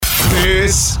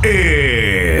This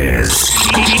is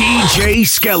DJ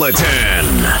Skeleton.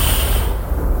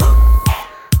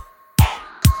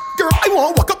 Girl, I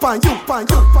wanna walk up on you, on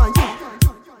you, on you.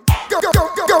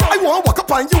 Girl, I wanna walk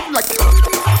up on you like.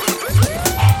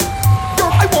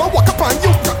 Girl, I wanna walk up on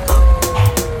you.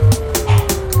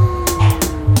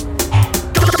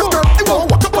 Girl, I wanna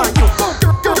walk up on you.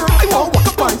 Girl, I wanna walk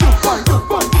up on you, on you.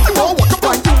 I wanna walk up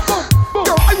on you.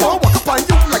 Girl, I wanna walk up on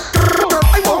you like. Girl,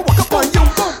 I wanna walk up on you.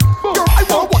 Girl, I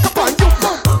wanna walk up on you.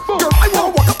 Girl, I wanna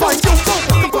walk up on you.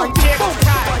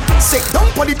 Sit down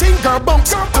for the thing, girl,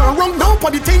 bounce. Turn around now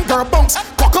for the thing, girl, bounce.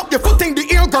 Cock up your foot in the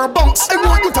air, girl, bounce. I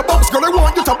want you to bounce, girl, I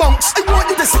want you to bounce. I want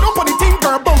you to sit down for the thing,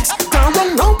 girl, bounce. Turn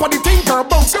around now for the thing, girl,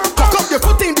 bounce. Cock up your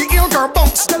foot in the air, girl,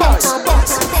 bounce. Bounce,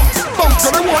 bounce, bounce,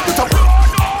 girl, I want you to.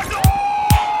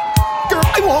 Girl,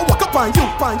 I wanna walk up on you,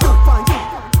 on you, on you.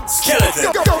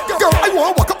 Skeleton. Girl, I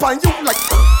wanna walk up on you like.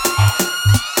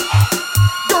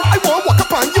 Girl, I wanna walk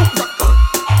up on you like.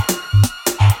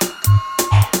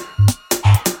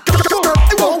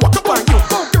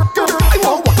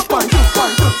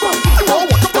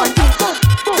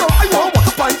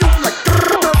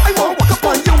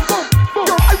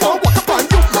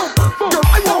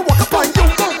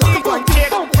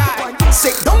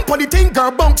 Girl,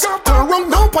 bounce. Turn around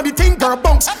now for the thing, girl,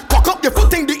 bounce. Cock up your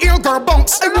foot in the air, girl,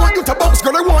 bounce. I want you to bounce,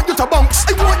 girl, I want you to bounce.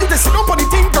 I want you to sit down for the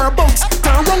thing, girl, bounce.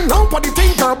 Turn around now for the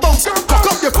thing, girl, bounce. Cock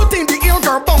up your foot in the air,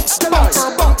 girl, bounce. Bounce,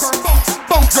 bounce,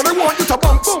 bounce, girl, I want you to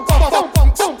bounce. Girl,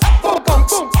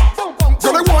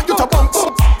 I want you to bounce.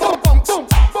 Girl,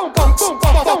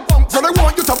 I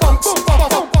want you to bounce.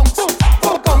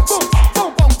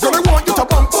 Girl, I want you to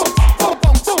bounce.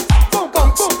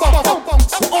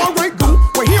 All right, do.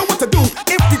 Well, here what to do.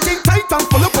 If the thing tight and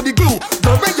full up of the glue,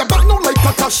 girl, bend your back now like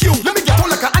a shoe. Let me get on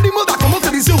like an animal that come out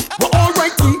to the zoo. Well, all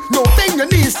right, no thing your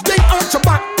knees. They arch your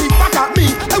back, peek back at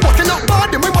me. I walking out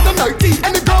bad in my mother 90.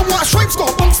 And the girl want stripes, go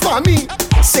bounce for me.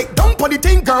 Sit down for the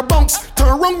thing, girl, bounce. Turn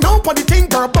around now for the thing,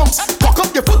 girl, bounce. Cock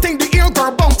up your foot in the air,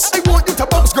 girl, bounce. I want you to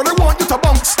bounce, girl, I want you to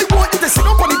bounce. I want you to sit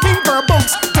down for the thing, girl,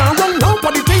 bounce. Turn around now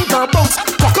for the thing, girl, bounce.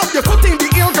 Cock up your foot in the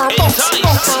air, girl, bounce.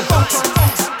 Bounce, bounce,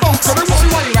 bounce, girl, I want she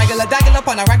want it regular, daggle up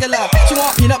on a regular. She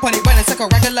want peanut on it when it's like a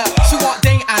regular. She want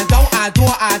ding and don't, I do,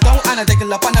 and I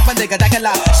diggle up on a digga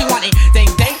daggler. She want it ding,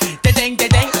 ding, ding, ding,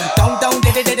 ding, don't,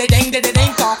 ding, ding, ding, ding, ding,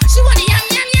 ding. She want it yum,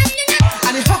 yum, yum, yum, yum,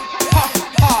 and it ha, ha,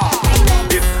 ha.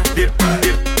 Dip, dip,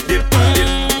 dip, dip, dip,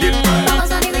 dip.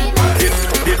 Bubbles on the remix. Dip,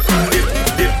 dip, dip,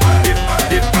 dip, dip,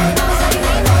 dip. Bubbles on the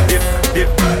remix. Dip, dip,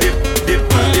 dip, dip,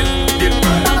 dip, dip.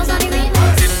 Bubbles on the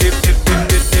remix. Dip, dip, dip,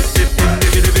 dip, dip,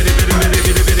 dip, dip, dip,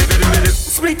 dip.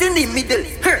 Split in the middle,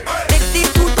 her. Make the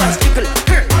two toys jiggle,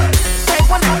 her. Type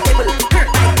on the table, her.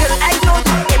 Girl, I know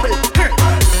you able, her.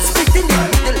 Split in the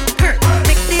middle, her.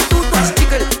 Make the two toys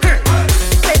jiggle, her.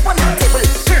 Type on the table,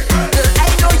 her. Girl, I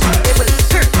know you able,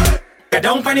 her. Get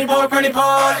down on the pole, hold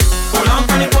on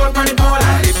on the pole,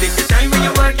 and if take the time when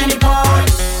you work in the pole.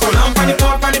 Hold on on the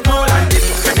pole, and if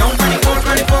get down on the pole,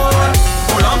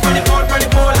 hold on on the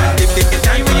pole, and if take the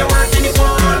time when you work in the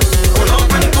pole. Hold on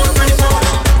on the pole.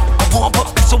 I want put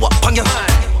so up on you.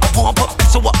 I want put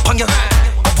so up on you.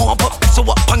 I want put so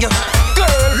up on you. Girl,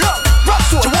 look, rough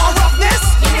so. You want roughness?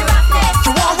 Give me roughness.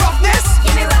 You want roughness?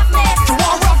 Give me roughness. You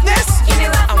want roughness? Give me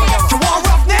roughness. You want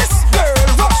roughness? Girl,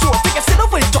 rough so. Take a sit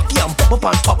over the jockey and bump up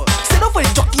on top. Sit over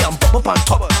the jockey and bump up on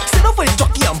top. Sit over the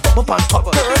jockey and bump up on top.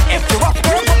 Girl, if you're rough,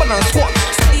 girl, bump on squat.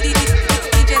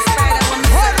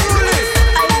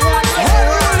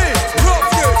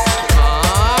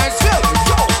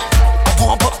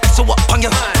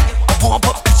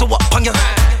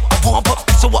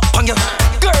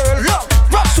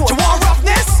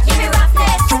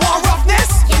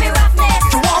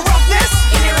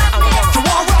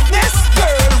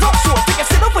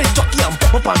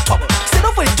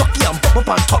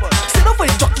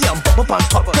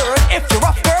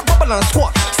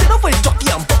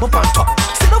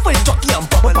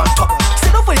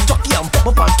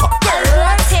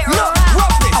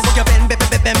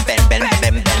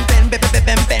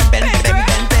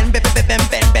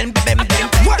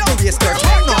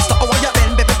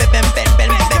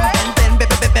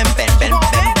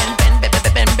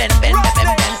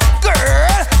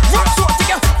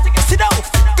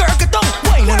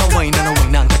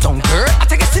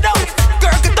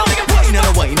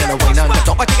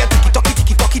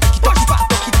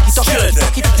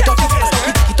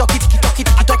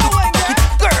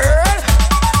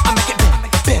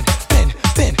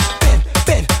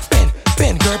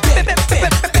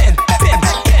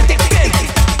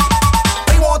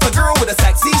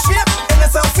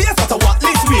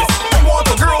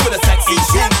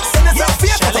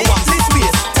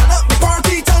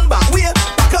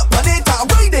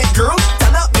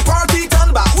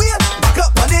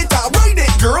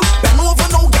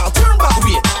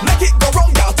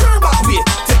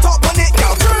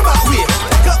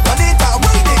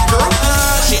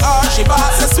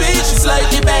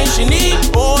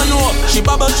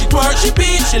 she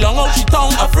beat, she long out, she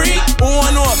tongue a freak. Who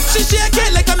know? She shake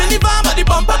it like a minivan, but the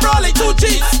bumper brawl like two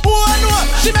cheeks. Who know?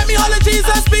 She make me all the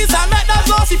Jesus piece. I met that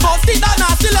saucy for stick that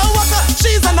nasty little walker.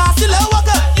 She's a nasty little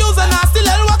walker. You's a nasty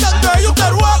little walker. Girl, you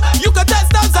could walk, you could test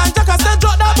stabs and jackers, then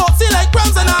drop that boxy like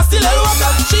crumbs. A nasty little walker.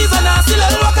 She's a nasty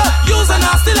little walker. You's a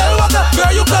nasty little walker.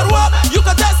 Girl, you could walk, you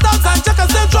could test stabs and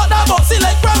jackers, then drop that boxy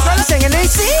like crumbs. Girl, Singing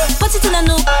AC, Put it in a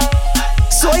nook.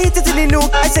 so I hit it in the nook.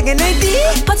 I singing AD,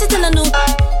 Put it in a nook.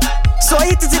 so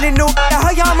I hit it in the nook. The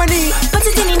high harmony, Put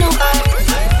it in a nook.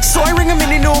 so I ring 'em in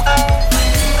the nook.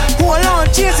 Hold on,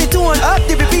 change the tune up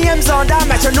the BPMs on that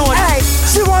metronome. Hey,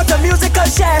 she want a musical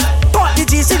chef, but the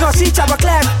G, she gon' see chop a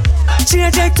clap.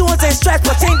 Changing tones and stress,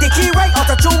 but take the key right out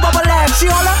the tune bubble left. She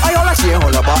holla, I holla, she ain't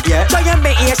holla back yet. Try and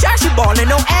make ear shot, she ballin'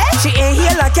 no air. She ain't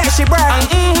here like cat, she brag.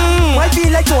 Might be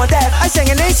like one deaf. I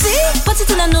singin' AC, Put it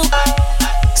in a nook.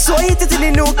 so I hit it in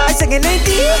the nook. I singin' AD,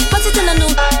 Put it in a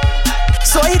nook.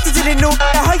 so I hit it in the nook.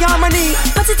 The high harmony,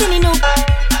 Put it in a nook.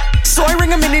 so I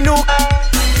ring 'em in the nook.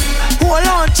 Hold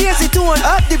on, change the tune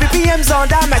up the BPMs on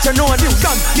that metronome. You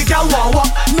done, the gal want walk.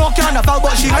 No carnival,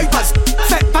 but she hypers.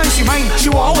 Fat pan, she mine, she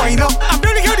want wind up. I'm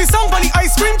really hear the song on the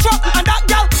ice cream truck. And that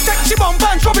gal, take she bump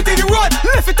and drop it in the road.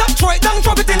 Lift it up, throw it down,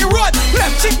 drop it in the road.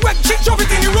 Left cheek, right cheek, drop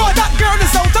it in the road. That girl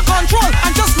is out of control.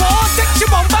 And just want take she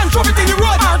bump and drop it in the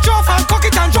road. Arch off and cock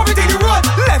it and drop it in the road.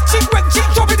 Left cheek, right cheek,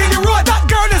 drop it in the road. That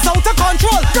girl is out of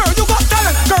control. Girl, you got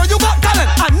talent. Girl, you got talent.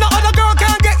 And no other girl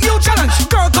can get you challenged.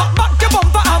 Girl, got back your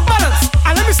bumper and balance.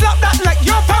 And let me slap that like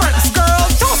your parents. Girl,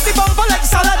 toast the bumper like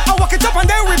salad. I walk it up and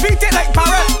then repeat it like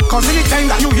parrot. Cause anytime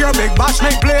that you hear big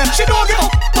Bashment play, she don't give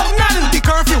up. But nothing, the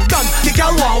curfew done. The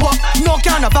girl want walk. No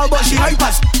carnival, but she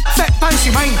hypers. Fat pan,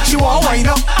 she mine, she want wind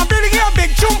up. I'm really hear a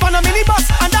big jump on a minibus.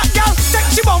 And that girl, take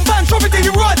she bump and drop it in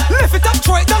the road. Lift it up,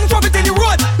 throw it down, drop it in the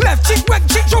road. Left cheek, right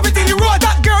cheek, drop it in the road.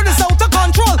 That girl is out of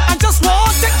control. And just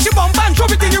want take she bump and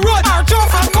drop it in the road. Arch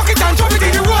off and cock it and drop it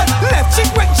in the road. Left cheek,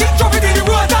 right cheek, drop it in the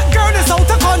road. That girl is out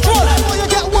of control. You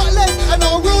get one leg and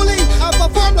unruly. I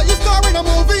perform like you star in a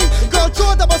movie. Girl,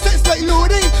 throw double six like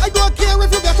Looney. I don't care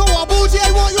if you get to a bougie.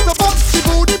 I want you to box the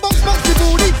booty, box the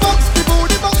booty, box the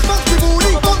booty, box the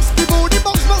booty, box the booty,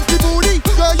 box the booty.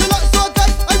 Girl, you look so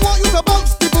tight. I want you to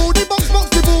box the booty, box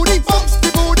the booty, box the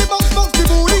booty, box the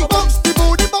booty, box the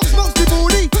booty, box the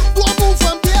booty. Don't move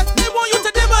from there. they want you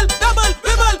to dibble, double,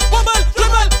 wibble, wobble,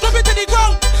 dribble, drop it to the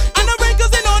ground. And the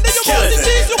wrinkles in on, then you move the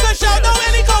cheese. You can shout down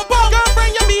any compound.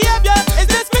 Girlfriend, your behavior is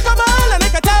despicable. And I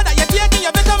can tell that you're taking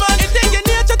your vitamin. It's in your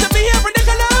nature to behave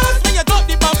ridiculous. When you drop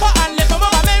the bumper and lift 'em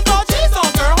up, I mean, bro, cheese on,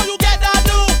 girl. How you get that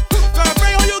do?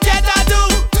 Girlfriend, how you get that do?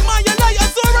 Man, you like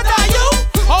you're so that you.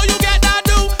 How you get that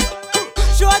do?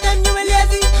 Show them you ain't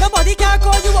lazy. Nobody can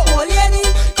call you a old lady.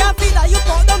 Can't feel that you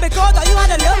fall down because that you had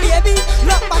a little baby.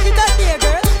 Look back at that day,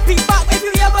 girl. Peek back if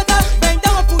you hear butter. Bend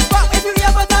down and push back if you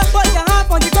hear butter. Put your hand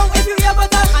on the ground if you hear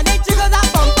butter. And then jiggle that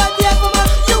bumper there for me.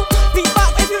 You peek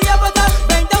back if you hear butter.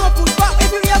 Bend down and push back if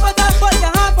you hear butter. Put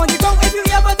your hand on the ground if you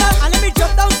hear butter. And let me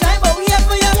drop down side, but we here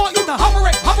for you. I want you to hover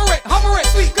it, hover it, hover it.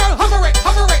 Sweet girl, hover it,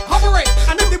 hover it, hover it.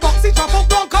 And if the boxy drop out,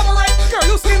 don't cover it. Girl,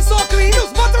 you skin so clean,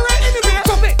 use butter it anywhere.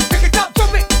 Drop it, pick it up,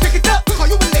 drop it, pick it up. Cause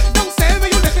you will lick, don't say when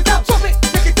you lift it up. Drop it,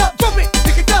 pick it up, drop it,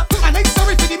 pick it up. And I'm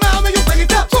sorry for the man when you bring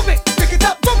it up. Drop it, pick it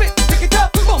up, drop it, pick it up.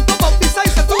 Bump up the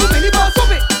size of 2 minibus.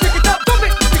 Drop it, pick it up, drop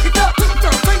it, pick it up.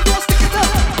 Girlfriend, don't stick it up.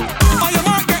 On your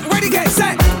mark, get ready, get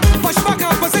set. Push back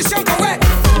and position correct.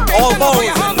 All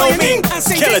bones, no meat,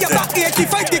 skeleton.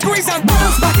 85 degrees and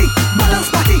balance body, balance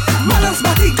body, balance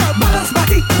body, girl, balance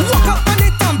body. Walk up on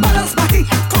it and balance body.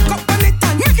 Cock up on it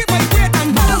and make it vibrate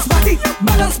and balance body,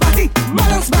 balance body,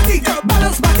 balance body, girl,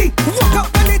 balance body. Walk up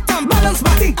on it and balance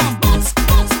body and bounce,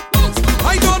 bounce, bounce.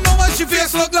 I don't know what she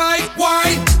face look like.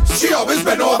 Why? She always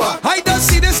been over. I just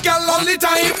see this girl all the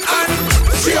time, and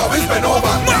She always been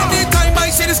over. anytime I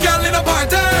see this girl in a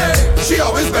party, She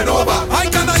always been over. I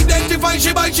can identify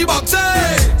she by she boxy.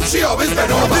 She always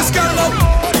been over. This girl up,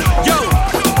 yo.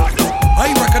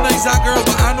 I recognize that girl,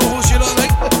 but I know who she look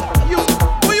like. You,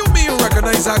 what you mean you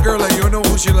recognize that girl like you know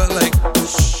who she look like?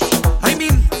 I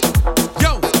mean,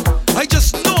 yo, I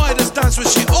just know I just dance with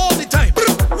she all the time.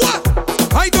 What?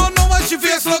 I don't know what she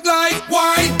face look like.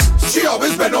 Why? She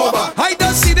always been over. I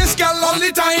just see this girl all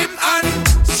the time, and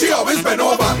She always been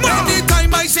over.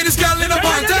 anytime I see this girl in a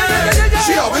party,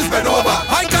 She always been over.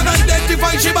 I can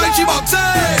identify she by she boxy.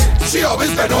 She always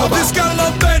been over. This girl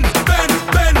love bend, bend,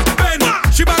 bend, bend.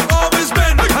 She back always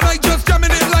bend, and I just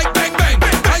jamming it like bang bang.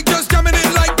 I just jamming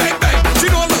it like bang bang. She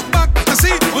don't look back to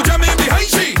see who jamming behind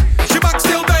she. She back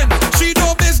still bend. She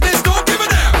no business, don't give a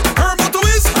damn. Her motto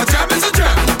is a jam is a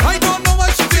jam. I don't know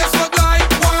what she face look like.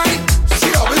 Why? She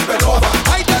always been over.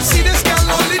 I just see this girl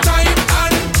all the time,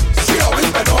 and She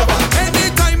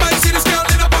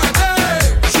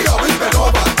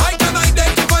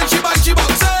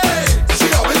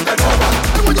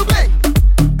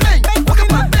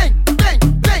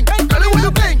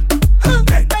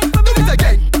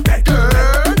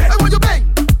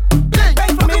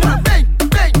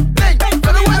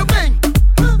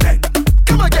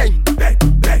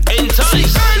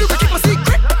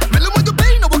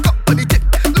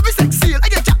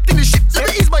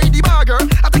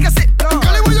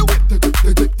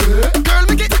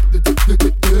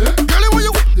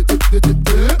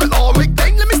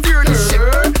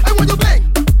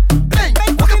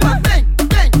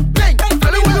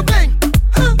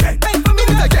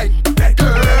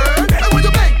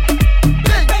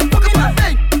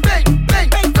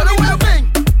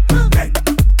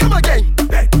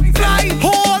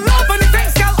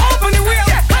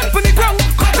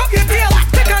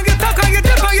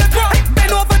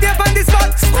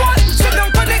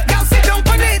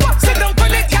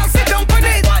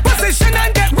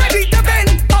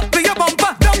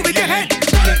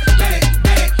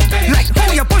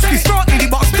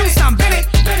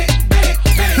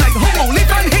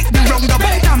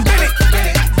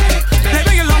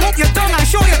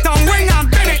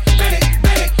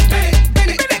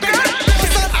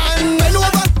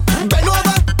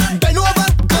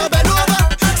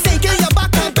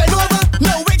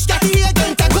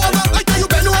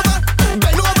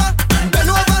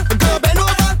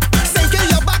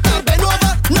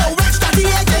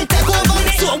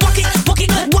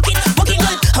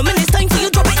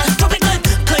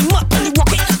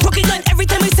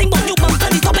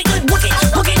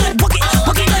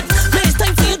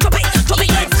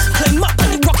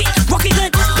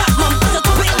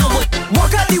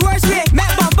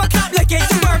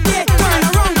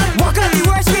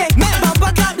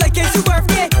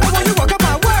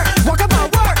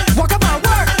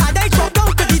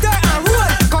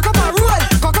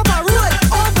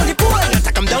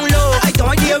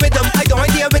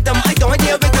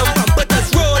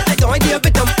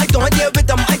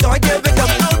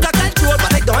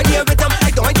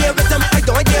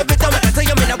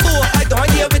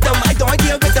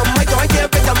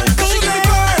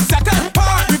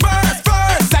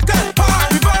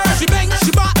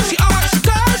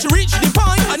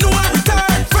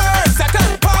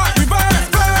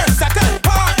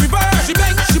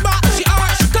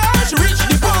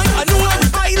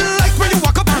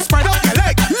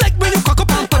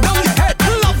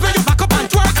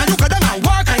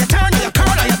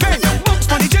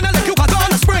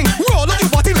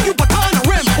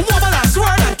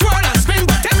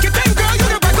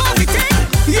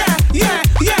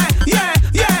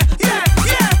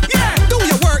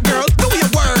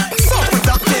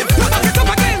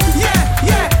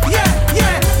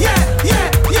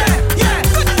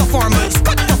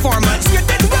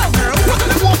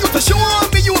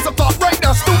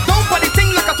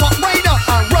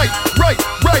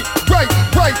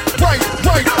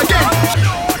right, again.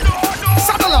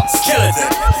 Saddle up. Skeleton.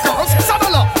 Girls,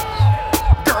 saddle up.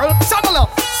 Girl, saddle up.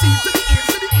 C to the ear,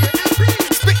 to the ear, to the ear.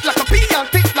 Spit like a pea and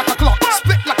tick like a clock.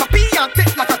 Spit like a pea and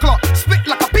tick like a clock. Spit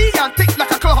like a pea and tick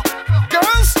like a clock.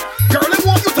 Girls, girl, I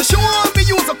want you to show me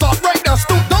use a top right now.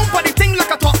 Stoop down for the thing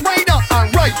like a top rider.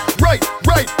 And right, right,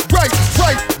 right, right,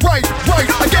 right, right, right,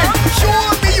 again. Show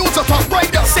me use a top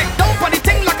rider. Sit down for the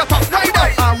thing like a top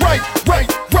rider. And right, right,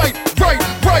 right, right,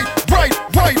 right, right,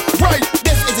 right, right.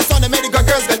 This is the sound that made the good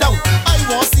girls go down. I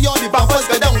want to see all the bumpers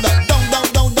go down, down, down,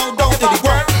 down, down, down to the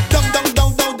ground, down, down,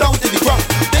 down, down, down to the ground.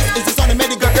 This is the sound that made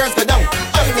the good girls go down.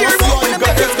 I want to see all the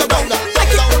good girls go down, down,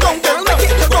 down, down, down, down to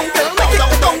the ground, down, down, down,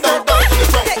 down, down to the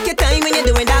ground. Take your time when you're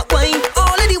doing that wine.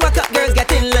 All of the walk up girls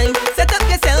get in line. Set up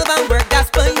yourself and work that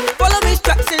spine. Follow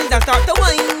instructions and start to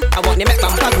whine. I want you make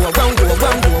bumper go around, go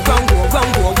around, go around, go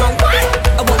around, go around.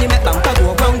 I want you make bumper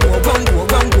go around, go around, go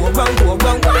around, go around, go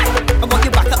around. I want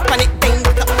you back up on it, then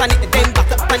back up on it, then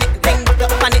back up on it, then back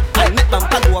up on it. I make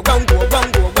bumper go around, go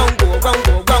around, go around, go around,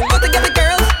 go around. All together,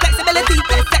 girls, flexibility,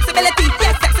 yes, flexibility,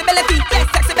 yes, flexibility, yes,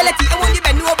 flexibility. I want you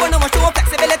bend over, no more show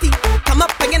flexibility. Come up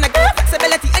again, girl,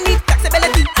 flexibility. I need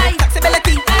flexibility,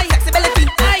 flexibility, flexibility,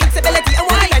 flexibility. I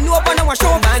want you bend over, no more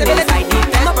show flexibility.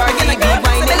 Come up again, girl,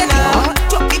 flexibility.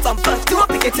 Drop the bumper, don't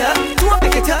pick it up, don't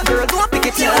pick it up, girl, don't pick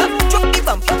it up. Drop the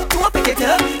bumper, don't pick it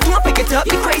up, don't pick it up.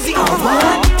 You crazy or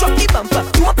what? Drop the bumper,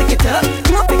 don't pick it up,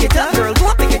 don't pick it up, girl,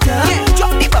 don't pick it up.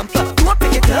 Drop the bumper, don't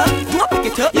pick it up, don't pick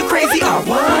it up. You crazy or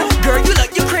what? Girl, you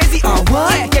look, you crazy or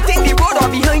what? You think the road or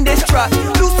behind this truck?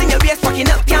 Loosen your waist, fucking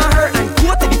up, can't hurt, and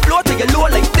go to the floor till you're low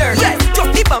like dirt.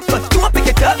 Drop the bumper, don't pick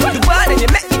it up. You bad and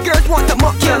you make the girls want to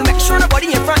mock you. Make sure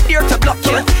nobody in front there to block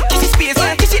you. Kiss your space,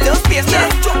 kiss your little space.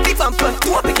 Drop the bumper,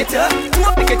 don't pick it up,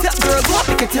 don't pick it up, girl, don't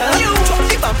pick it up. Drop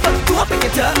the bumper, don't pick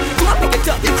it up, don't pick it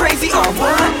up. You crazy or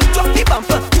what? Drop the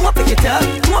bumper, don't pick it up,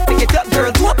 don't pick it up,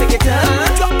 girl, don't pick it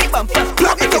up. Drop the bumper,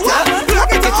 don't pick it up, don't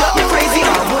pick it up. You crazy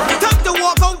or what? Time to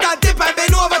walk out and dip and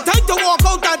bend over. Time to walk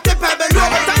out and dip and bend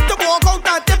over. Time to walk out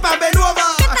and dip and bend over. Time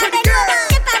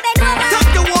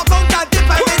to walk out and dip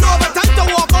and bend over. Time to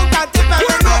walk out and dip and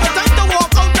bend over. Time to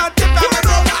walk out and dip and bend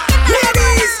over.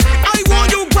 Ladies, I want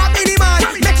you grab any man.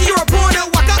 Make your opponent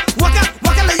walk up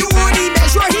like you want him. Make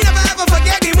sure he never ever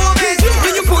forget the moment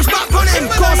when you push back on him.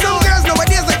 Cause some girls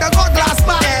nowadays like they got glass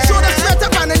back. Show them straight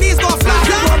up and the knees go flat.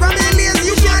 You are running lazy,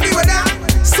 you can't do that.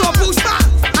 So push back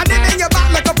and then bend your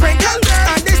back like a Pringle,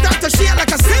 and they start to shake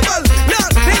like a cymbal.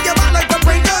 Look, bend your back like a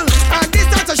Pringle, and they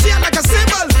start to shake like a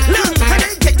cymbal. Look, and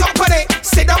then get up on it,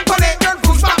 sit down on it, girl,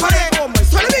 push back on it.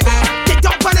 So let me go, get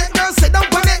up on it, girl, sit down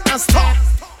on it, and stop.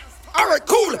 Alright,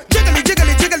 cool. Jiggly,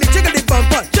 jiggly, jiggly, jiggly,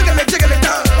 bumper. Jiggly, jiggly,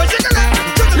 down. Jiggly,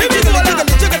 jiggly,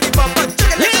 jiggly, jiggly, bumper.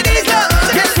 Jiggly, jiggly, down.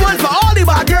 This one for all the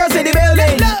bad girls in the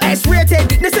building. X-rated,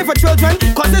 this is for children.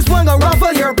 Cause this one gon'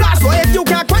 ruffle your blast. So if you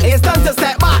can't crank, it's time to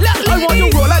step back. I want you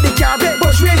roll out the carpet,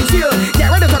 push really chill. Get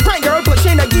ready to crank, girl, push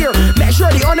in the gear. Make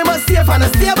sure the ornament's safe and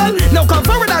stable. Now come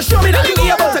forward and show me that you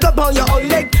able to cup on your oil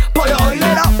leg. Pull your oil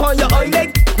leg up on your oil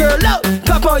leg. Girl, look,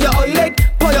 cup on your oil leg.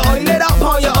 Pull your oil leg up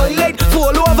on your oil leg.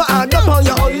 Fall over and up on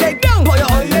your oil leg. Pull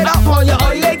your oil leg up on your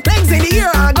oil leg. Legs in the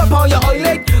air and up on your oil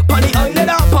leg. Pon the oil leg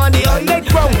up on the oil leg.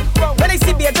 When I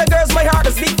see better girls, my heart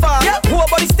is beat fast. Whole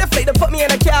body stiff like they put me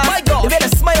in a car. The way they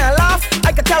smile and laugh,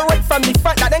 I can tell right from the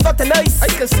front that they got the nice. I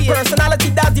can see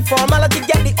personality, that's the formality.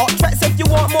 Get the up tracks if you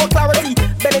want more clarity.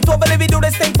 Bend it over, let me do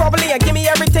this thing properly and give me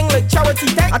everything like charity.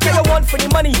 I tell you 1 for the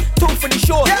money, 2 for the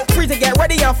show, 3 to get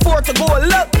ready and 4 to go.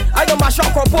 Look, I got my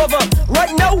shot crop over.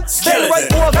 Right now, stay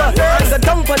right over. There's a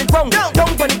down for the ground,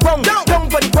 down for the ground, down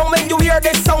for the ground. When you hear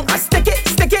this song, I stick it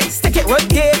right there. Stick it right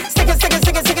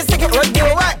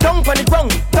there. Down for the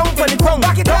ground, down for the ground,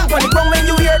 back it down for the ground. When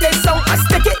you hear this song, I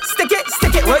stick it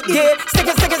right there. Stick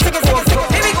it.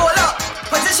 Here we go, look.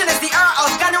 Position is the art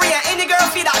of gunnery, and any girl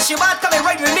feel that she bad coming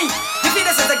right with me. You feel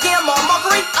this is a game or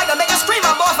mockery? I can make you scream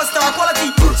and ball for star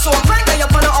quality. So crank on your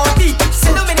on the RP.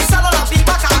 Send them in the saddle and beat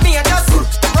back at me and just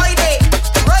ride it.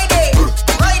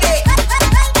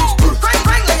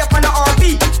 Crank on your on the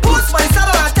RP. Post by the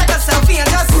saddle and take a selfie and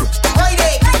just ride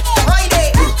it.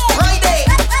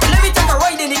 Let me take a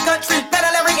ride in the country.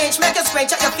 Pedal every inch, make you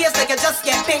scratch at your face like you just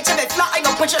get pinched. If it flat, I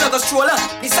gon' punch it like a stroller.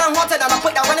 The sun hotter than I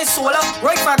put that running solar.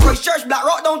 Right from Christchurch, Black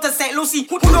Rock down to St. Lucie.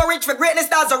 Who don't reach for greatness,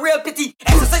 that's a real pity.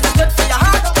 Exercise is good for your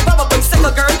heart. Probably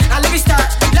single girl, and let me start.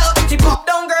 Look, the pop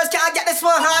down girls can't get this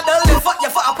one handle. Lift up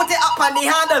your foot, I put it up on the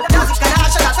handle. That's it, can I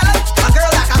should I tell her? A girl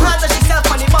that can handle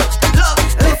herself on the butt. Look,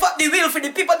 lift up the wheel for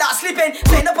the people that sleeping.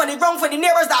 Bend up on the ground for the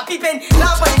neighbors that peeping.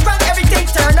 Laugh on the front, everything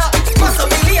turn up. Muscle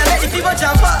me and let the people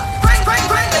jump up. Crank,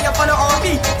 lay up on the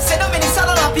RP. Sit up in the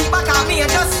saddle and beat back at me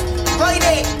and just ride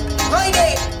it.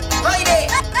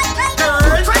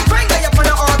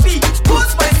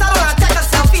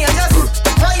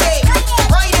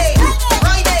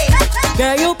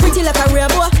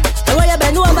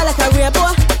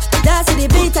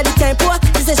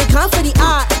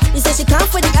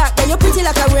 for the act, then you pretty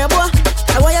like a rainbow.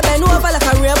 I want you bend over like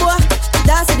a rainbow.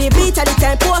 Dance to the beat of the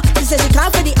tempo. She said she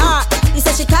can't for the art. He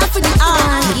said she can't for the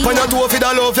art. Tip on your toe for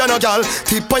the love, you no gal.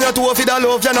 Tip on your toe for the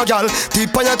love, you no gal.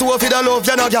 Tip on your toe for the love,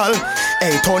 you no gal.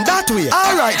 Hey, turn that way.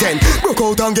 Alright then. Broke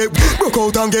out and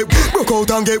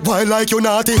get wild like you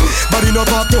naughty. Body no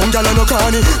pop down, gal and no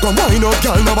cranny. Come wind up,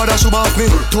 gal, nobody should off me.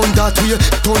 Turn that way.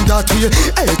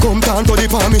 Hey, come down to the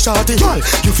palm, shorty. Gal,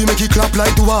 you feel make it clap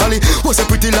like Duali. Was a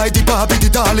pretty like the Barbie, the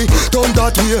dolly. Turn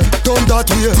that way.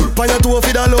 Tip on your toe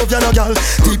for the love, you no gal.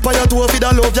 Tip on your toe for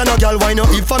the love, you no gal. Why no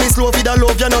if for me slow for the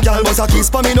love, you no gal. Was a kiss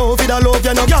for me now for the love,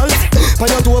 you no gal. On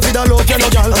your toe for the love, you no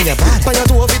gal. On your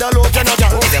toe for the love, you no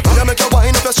gal. You make your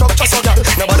wine up your structure, so gal.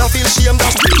 Nobody feel shame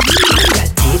that.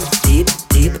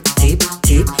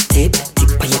 Tip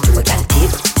on your toe, gal.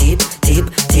 Tip.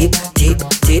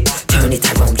 Turn it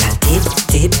around, gal.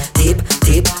 Tip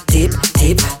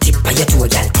on your toe,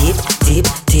 gal.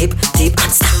 Tip,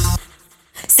 and stop.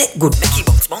 Set good, make it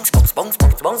bounce. Make it bounce.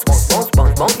 Make it bounce.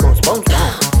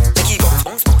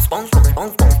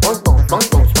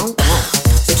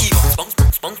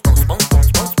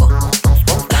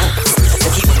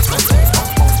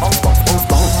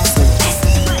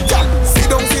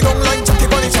 Sit down like Jackie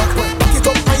Bunny Jack. Back it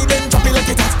up high then drop it like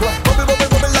it hot.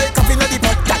 Bubble like coffee in the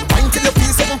pot. That wine till you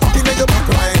feel something popping in your back.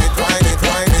 Wine it.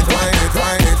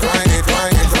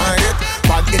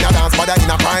 Bad in a dance, bad in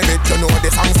a private. You know the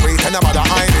song straight and a bad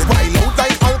hide it. Wild out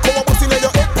like alcohol busting in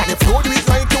your head. On the floor do it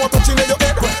like you are touching in your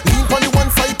head. Lean on the one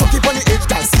side, tuck it on the edge.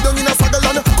 Girl, sit down in a saddle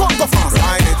and come go fast.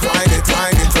 Ride it.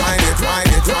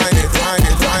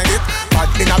 Bad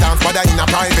in a dance, bad in a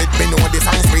private. Me know the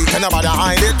song straight and a bad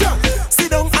hide it.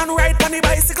 Sit down and ride on the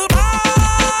bicycle bar.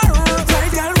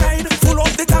 Ride, girl, ride. Full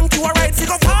up the tank, you a ride,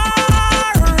 go far.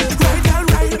 Ride, girl,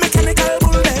 ride. Mechanical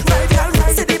bull leg. Ride, girl,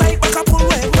 ride. See the bike back up pull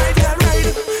way. Ride, girl, ride.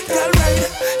 Girl, ride.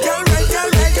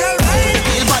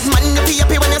 Real bad man, you be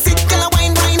happy when you sit, girl, a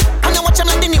wine. And you watch them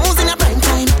like the news in a prime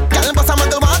time. Girl, bust a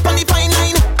muggle walk on the fine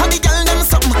line. And the girl them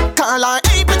something. Call her,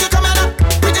 hey, pretty coming up.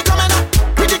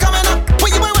 Where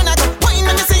you boy wanna go? Wine,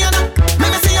 let me see you now.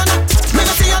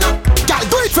 Girl,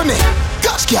 do it for me.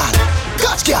 Gosh, girl.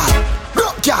 Rock,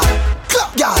 girl.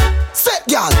 Clap, girl. Set,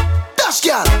 girl. Dash,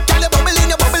 girl. Girl, you bubbling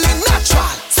natural.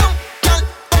 Some girl,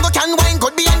 bongo can wine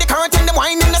good behind the curtain. Them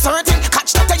wine in the certain.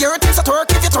 Catch that your thing, so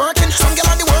twerk if you're twerking. Some girl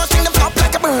on the working, them flop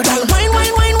like a bird. Girl, wine.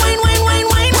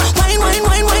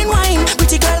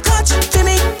 Pretty girl, catch for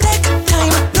me, take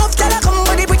time. Love girl, come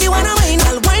body, pretty wanna wine.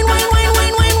 Girl, wine.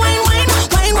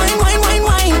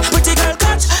 Pretty girl,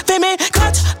 catch for me.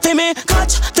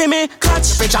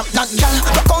 Fi drop that girl,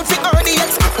 rock out fi early,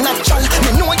 it's natural. Me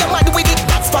know you're mad with it,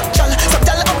 that's factual. So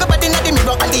tell up the body in the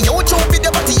mirror and the YouTube video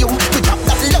to you. We drop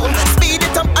that low, speed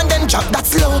it up and then drop that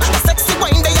slow. A sexy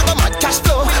wine, there you go mad cash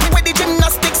flow. With the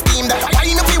gymnastics team, that wine,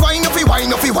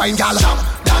 girl. Drop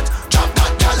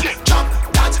that, girl.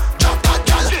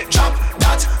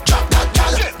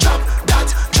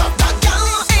 Drop that,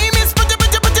 girl. Hey, miss, pretty,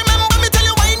 remember me tell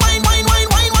you wine.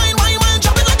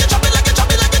 Drop it like it.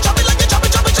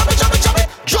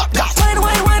 Drop that.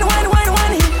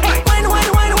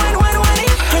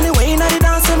 Anyway, now the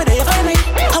dance me they find me.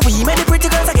 And we made the pretty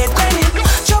girls I get grimy.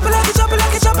 Chop it like it. Wine.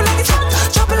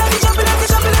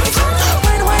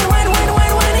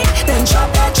 Then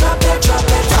drop that.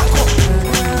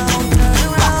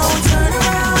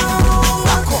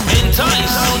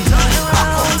 Entice.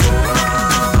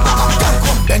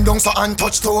 Bend down so and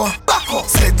touch toe.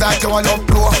 Sit like you a love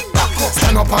blow.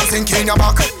 Stand up and sink in your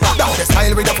back. Down the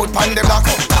style with your foot on the block.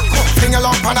 Fling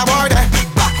along on a board,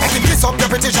 make it kiss up your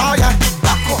pretty jaw, yeah.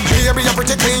 Baby, you're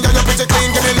pretty clean, Give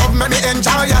me love, make me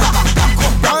enjoy, yeah.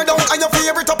 Round down on your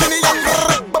favorite up in the young.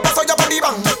 But so your body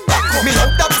bang. Me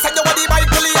love that side your body by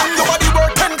billion. Your body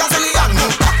worth 10 gazillion.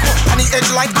 On the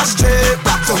edge like ashtray.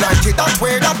 So like it that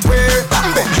way.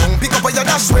 Bend down, pick up on your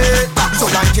dash way. So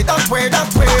like it that way.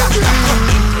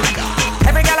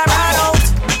 Every girl I ride out.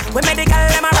 We made the girl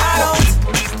them a ride out.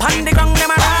 Pon the ground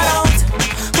them a ride out.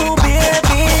 Oh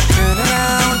baby, turn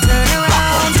around.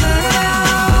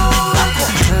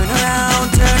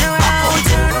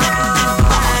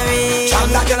 Jam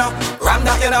that you know, ram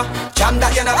that you know, jam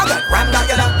that you know,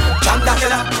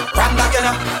 ram that you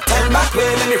know. Turn back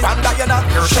way, let me ram that you know.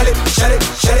 Shell it,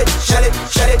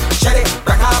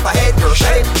 break off a head. Shell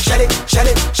it, break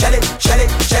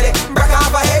off a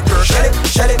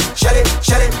head.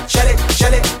 Shell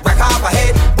it, break off a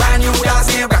head. Brand new dance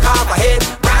here, break off a head.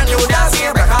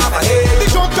 Break off a head.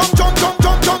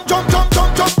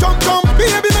 Jump.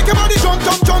 Baby, make your body jump.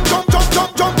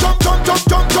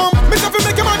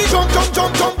 Make your body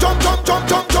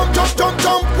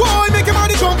jump. Boy, make your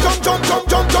body jump.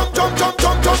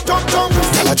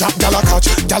 Jack gal a catch,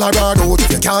 gal a ride out. If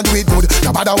you can't do it good,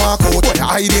 you better walk out. Boy,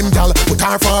 hide him gal, put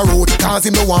her for a road. Cause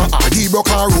him no want her, he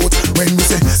broke her road. When we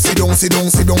say, sit down, sit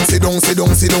down, sit down, sit down, sit down,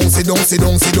 sit down, sit down, sit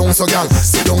down, sit down, so gal.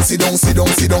 Sit down, sit down, sit down,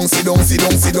 sit down, sit down, sit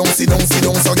down, sit down, sit down, sit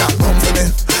down, so gal. Bump for me,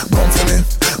 bump for me,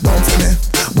 bump for me,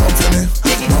 bump for me,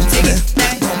 bump for me,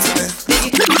 bump for me.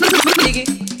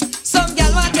 Some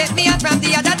gal want take me out from the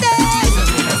other day.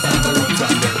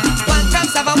 One from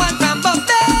Sava, one from Bombay.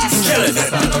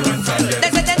 They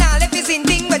say they not left you in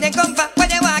thing when they come for. When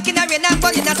they walk in the rain and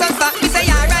fall in the sun for. We say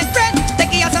alright friend,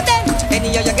 take it out of them.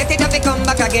 Anyhow you get it up, you come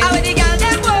back again. How the gal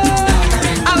them walk,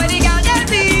 how the gal them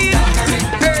feel.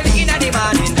 Early in the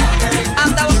morning,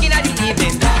 after work in the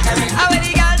evening. How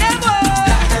the gal them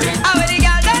walk, how the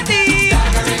gal them feel.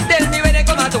 Tell me when they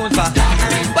come out town for.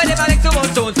 When they make too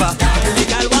much town for. The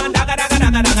gal want daga daga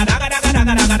daga daga daga daga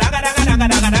daga daga daga daga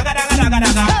daga daga daga daga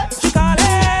daga. She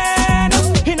calling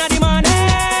inna the morning.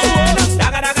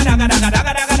 Daga daga daga daga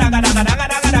daga daga daga daga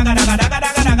daga daga daga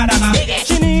daga daga daga.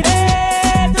 She need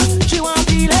it, she want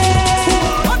feel it.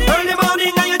 Early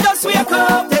morning and you just wake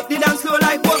up, take the dance floor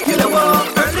like walk you the walk.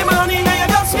 Early morning and you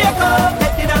just wake up,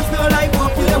 take the dance floor like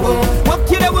walk you the walk.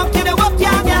 Walk you the walk you the walk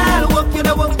ya girl, walk you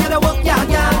the walk you the walk ya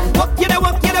girl. Walk you the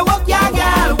walk you the walk ya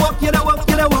girl, walk you the walk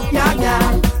you the walk ya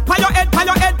girl. Pa your head, pa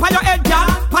your head, pa your head, girl.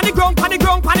 Pa the ground, pa the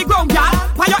ground, pa the ground, girl.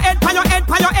 Pa your head, pa your head,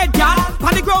 pa your head, girl. Pa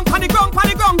the ground, pa the ground, pa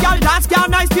the ground, girl. Dance girl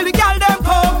nice till the girl them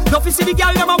come. Don't you see the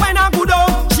girl them a wine and good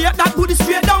on. Shape that booty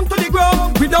straight down to the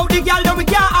ground. Without the girl them we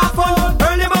can't have fun.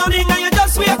 Early morning and you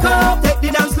just wake up, take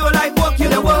the dance floor like walk you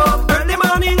the walk. Early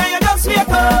morning and you just wake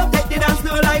up, take the dance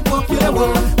floor like walk you the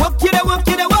walk. Walk you the walk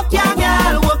you the walk ya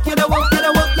girl. Walk you the walk you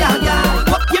the walk ya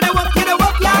girl. Walk you the walk you the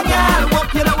walk ya girl.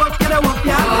 Walk you the walk you the walk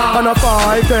ya girl. On a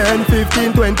 5, 10,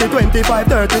 15, 20, 25,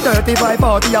 30, 35,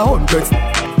 40, 100,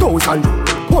 1,000,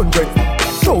 100,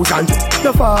 1,000.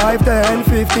 The 5, 10,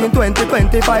 15, 20,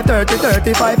 25, 30,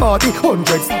 35, 40,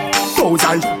 100,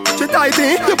 1,000. She tight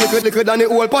in, you liquor than the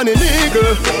old pony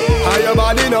nigga. How your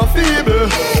body no feeble.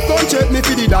 Come check me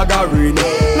for the dagger ring.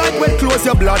 Like when close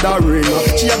your bladder ring.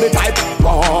 She have the type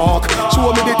walk.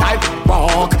 Show me the type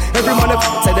walk. Every man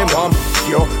say them want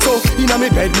you. So inna me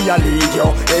bed me a lead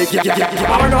you. Hey,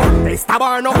 grab her no, hey stab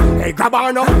her no, hey grab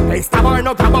her no, hey stab her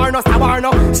no, grab her no, stab her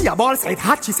no. She a ball say it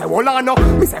hot, she say hold on no.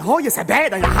 Me say oh you say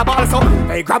bad and you have also.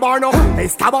 Hey grab her no, hey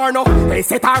stab her no, hey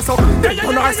set her so, then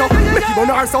turn her so, make you burn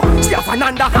her so. She a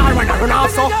Fernanda hard when I run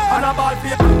off so. On a ball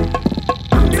field,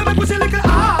 you make push a little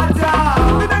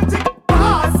harder. Me them take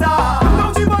faster.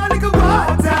 Don't you want a little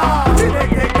water? She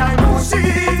take time to shit.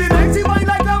 She make she wine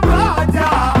like a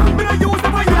brother. Me no use the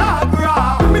Viagra.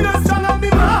 Me no strong on me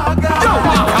maga. Yo,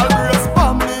 I'll brace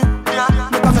family.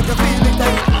 Me can make you feel it.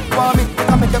 For me, me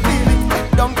can make you feel it.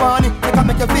 Don't want it, me can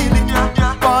make you feel it.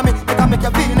 For me, me can make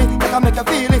you feel it. Me can make you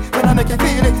feel it. When I make you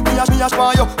feel it, me a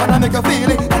smile you, and I make you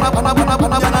feel it. And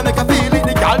I make you feel it.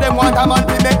 The girl them want a man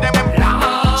to make them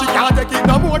laugh. She can't take it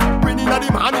no more. Bring in the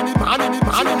man in it, man in it,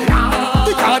 man in it.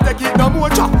 She can't take it no more.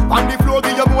 Chop on the floor,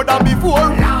 give you more than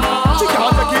before. She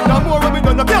can't take it no more. When we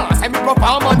done the dance, and me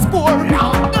performance poor.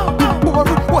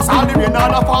 What's all the rain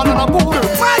and a fall and a pour?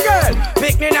 My girl,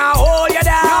 pick me now, hold you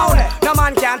down. No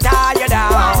man can tie you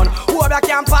down. Whoever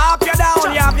can pop you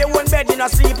down. You have your own bed, you no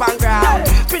sleep on ground.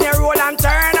 Spin your roll and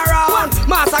turn around.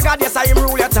 Master God, yes I him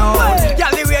rule your town.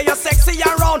 Girl, the way you're sexy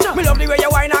and round. Me love the way you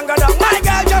whine and go down. My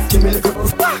girl, just give me the cup,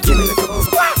 give me the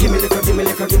cup, give me the cup, give me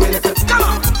the cup, give me the cup. Come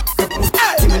on,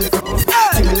 give me the cup,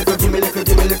 give me the cup, give me the cup,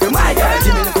 give me the cup. My girl,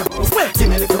 give me the cup, give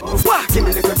me the cup, give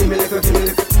me the cup, give me the cup, give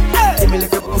me the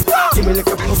cup. Give me the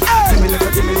cup, give me the cup, give me the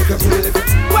cup, give me the cup, give me the cup.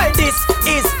 Well, this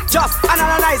is just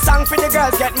another nice song for the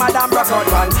girls get mad and broke out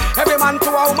one. Every man to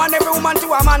a woman, every woman to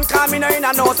a man, coming in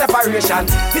a no separation.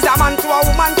 It's a man to a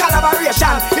woman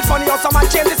collaboration. It's funny how someone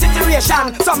change the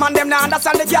situation. Some man them now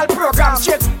understand the girl program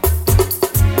shit.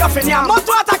 Nothing here, much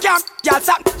water camp. Y'all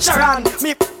stop Sharon.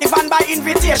 Me even by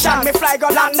invitation. Me fly go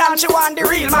London, she want the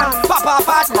real man. Papa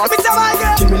part, me tell my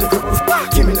girl. Give me the cup,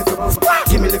 give me the cup,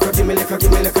 give me the cup, give me the cup,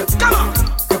 give me the cup. Come on,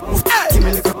 give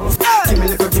me the cup, give me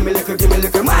the cup, give me the cup, give me the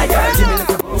cup. My girl, give me the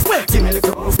cup, give me the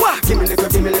cup, give me the cup,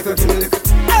 give me the cup, give me the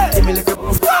cup. Give me the cup,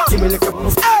 give me the cup,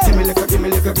 give me the cup, give me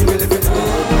the cup, give me the cup.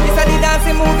 This a the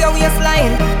dancing move your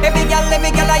waistline. Every girl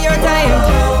at your time.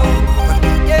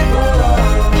 Yeah.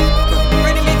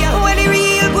 When the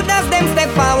real good as them step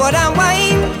forward and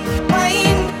whine,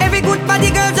 whine. Every good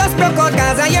body girl just broke out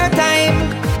cause of your time.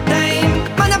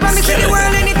 Man I promise you the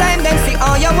world anytime them see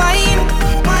all your wine,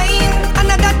 wine. And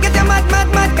that get you mad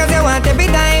cause you want every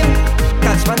time.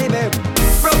 Catch money babe.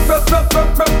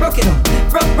 Broke it up.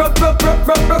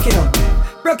 Broke it up.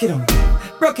 Broke it up.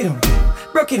 Broke it up.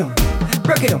 Broke it up.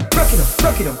 rock it up, rock it up,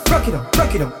 rock it up, rock it up,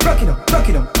 rock it up, rock it up, rock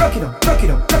it up, rock it up, rock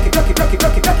it up, rock it, rock it, rock it,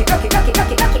 rock it, rock it, rock it, rock it, rock it,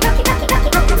 rock it, rock it, rock it,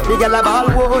 rock it. The girl a ball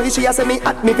boy, she a say me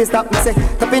at me fi stop. Me say,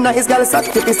 tap inna his girl sock,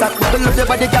 tip his sock. Bubble up your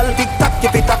body, girl, tick tock,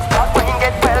 keep it up. When you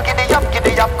get well, giddy up,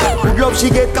 giddy up. Good love, she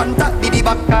get contact, diddy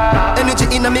back. Energy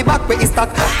inna me back, where is that?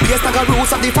 Yes, like a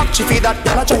rose of the fact, she feed that.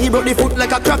 Girl a try he broke the foot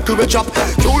like a crack to a chop.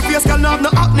 Cool face, girl have no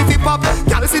acne fi pop.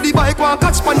 Girl see the bike, one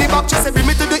catch pon the back. She say bring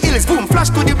me to the hills, boom, flash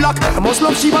to the block. I must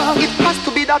love she back, it has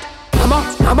to be that. Mama,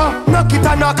 knock it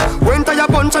a knock. When tie a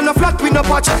bunch and a flat with no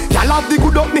patch. Y'all have the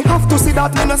good up, me have to see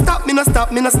that. Me no stop, me no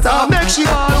stop, me no stop. Make she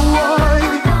ball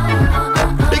wide.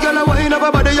 The girl a wine up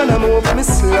her body and a move me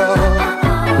slow.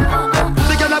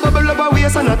 The girl a bubble up her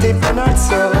waist and a tip on her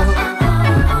toe.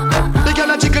 The girl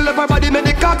a jiggle up her body, make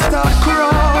the cock start crawl.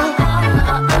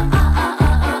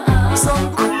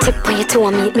 Tip on your toe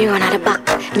and meet me run out the back.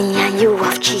 Me and you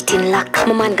have cheating luck.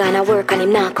 My man gonna work and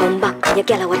him not come back. Your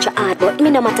girl watch your hard, but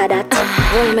me no matter that.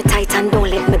 Hold me tight and don't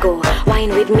let me go. Wine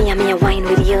with me and me a wine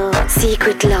with you.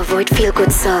 Secret love, oh it feel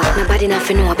good so. Nobody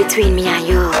nothing know between me and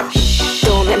you.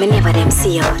 Don't make me never them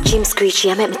see you. Jim screechy,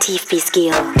 I make my teeth feel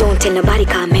skill. Don't tell nobody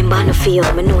cause member no feel.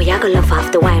 Me know you gonna love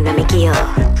after wine when me kill.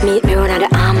 Meet me run out the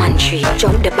almond tree.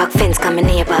 Jump the back fence cause me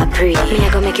neighbor pre. Me I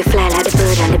gonna make you fly like the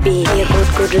bird and the bee. Be a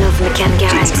good love me can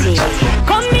guarantee.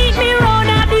 Come meet me round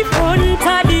at the front of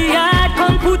the yard.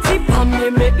 Come put it on me,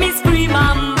 make me scream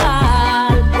and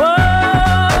bawl.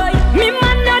 Boy, me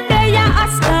man not there, ya a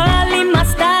style, him a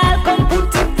style. Come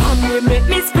put it on me, make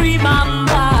me scream and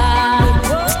bawl.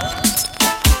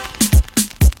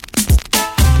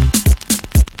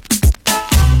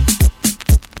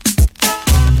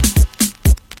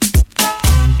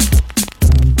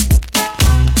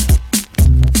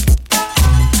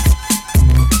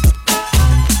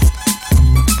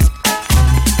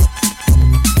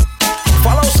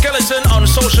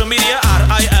 Social media at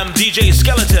I am DJ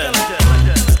Skeleton.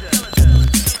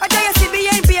 I tell you,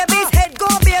 CBN babies, head go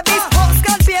babies, hot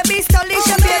skull babies,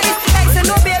 Talisha babies, eggs and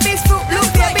no babies, Fruit Loop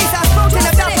babies, I spoke to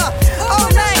the dapper.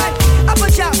 All night, apple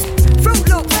chops, Fruit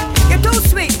Loop, you're too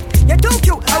sweet, you're too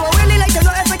cute. I would really like to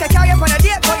know if I can carry up on a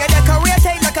date, but you're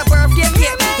decorated like a birthday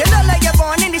cake. You look like you're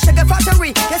born in the sugar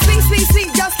factory. You're sweet, sweet,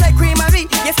 sweet, just like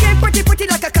creamery. Your skin pretty, pretty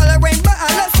like a coloring, but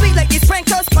I love sweet like the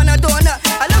sprinkles on a donut.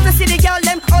 I love to see the girl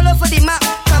them all over the map.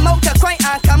 Come out to cry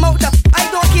and come out to. I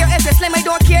don't care if you're slim, I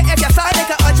don't care if you're fat. I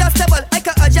can adjustable, I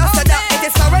can adjust to that. It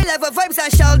is for a level vibes and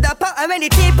shoulder pop. And when the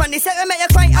tape on the set, I make you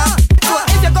cry up. So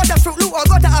if you got a Fruit Loop or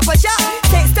got a apple shop,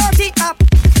 take 30 up.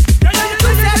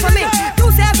 Do say for me, do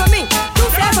say for me, do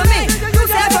say for me, do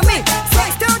say for me.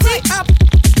 Take 30 up,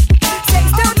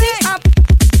 take 30 up.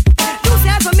 Do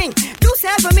say for me, do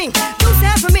say for me, do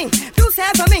say for me, do say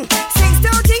for me. Take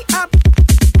 30 up,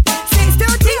 take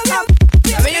 30 up.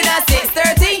 When you not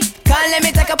 6:30, can't let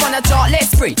me take up on a chocolate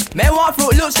spree. Me want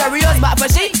Fruit Loops, Cheerios, but for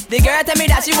she, the girl tell me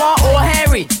that she want old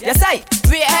Henry. You say,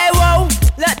 wait, hey, whoa,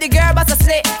 let the girl bust a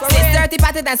slit. 6:30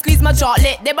 pat it and squeeze my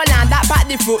chocolate. They banana that pat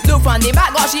the Fruit Loop from the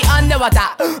back, got she underwater,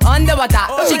 underwater.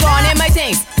 She gone in my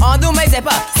things, undo my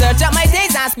zipper, search up my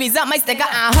things and squeeze up my sticker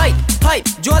and hype.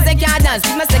 Jones they can't dance,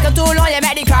 squeeze my sticker too long, you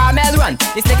make the caramel run.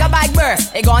 The sticker bag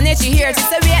burst, it gone in she here. She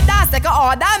say, wait, that sticker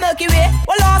all that Milky Way.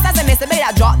 Well, lost as a miss, baby,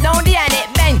 that drop down the end it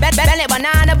bang, bend it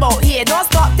banana boat here. Don't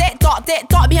stop, talk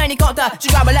behind the counter. She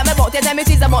grab a let me boat, tell me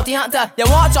she's a bounty hunter. You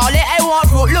want chocolate, I want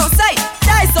Fruit Loops, say.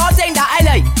 That's something that I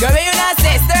like. Girl, when you not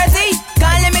 6:30,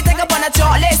 can't let me take up on a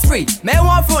chocolate spree. Me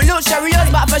want Fruit Loops, Cheerios,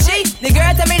 but for she, the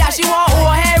girl tell me that she want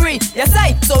old Henry. You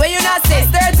say, so when you not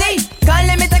 6:30, can't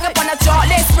let me take up on a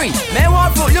chocolate spree. Me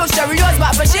want Fruit Loops, Cheerios,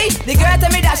 but for she, the girl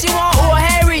tell me that she want old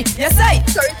Henry. You say,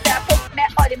 sorry, step up, me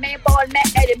all the main ball, me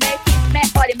Eddie, me feet, me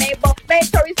all the main ball. Me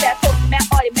sorry, step up, me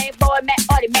all the main ball, me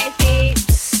all the main feet.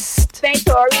 Me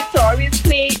sorry,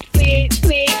 sweet. Me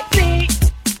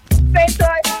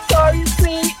sorry,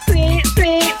 sweet.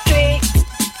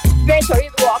 Me sorry,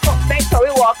 walk up, me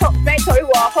sorry, walk up. Me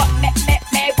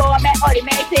ball, me all the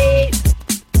main feet.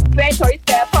 Me sorry,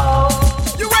 step up.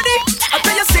 You ready? I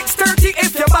tell you 6:30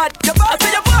 if you're bad. I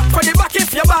tell you back for the back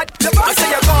if you're bad. I say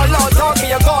you go loud, dog,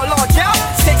 you go loud, yeah.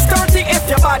 6:30 if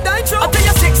you're bad. I tell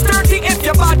you 6:30 if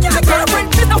you're bad. The girl bring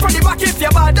me down for the back if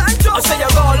you're bad. I say you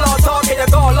go loud, dog, you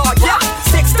go loud, yeah.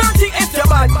 6:30 if you're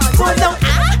bad. Hold on,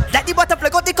 let the butterfly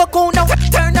go the cocoon now.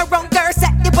 Turn around, girl,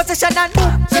 set the position and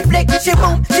boom. She flick, she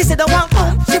boom. She said the one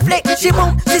boom. She flick, she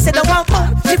boom. She said the one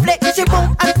boom. She flick, she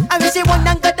boom. And when she want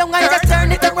and go down and just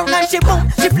turn it around and she boom.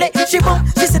 She flick, she boom.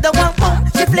 She said the one boom.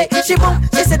 She flick, she boom.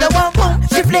 She said the one boom.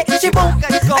 She flick, she boom. I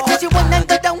tell she want and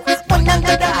go down, want and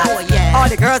go down. All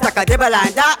the girls like a dibble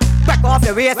and that. Back off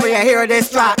your waist when you hear this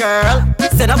track, girl.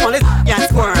 Sit up on this and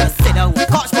squirm. Sit down,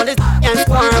 couch on this and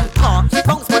squirm.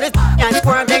 Bounce on this and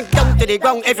squirm. Then down to the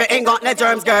ground if you ain't got no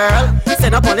germs, girl.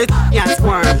 Sit up on this and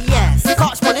squirm. Yes.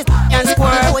 Couch on this and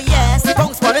squirm. Oh yes.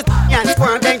 Bounce on this and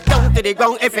squirm. Then down to the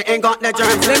ground if you ain't got no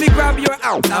germs. Let me grab your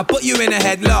out, I'll put you in a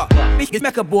headlock.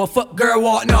 Make a boy fuck girl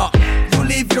walk not. You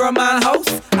leave your man house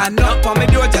and knock on my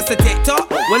door just to take talk.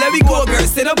 Well let me go girl,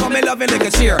 sit up on me loving like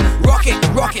a cheer. Rock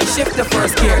it, shift the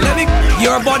first gear.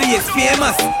 Your body is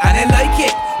famous and I like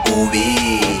it.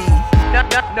 Ooh-wee.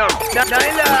 No.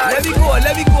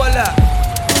 Let me go la.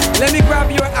 Let me grab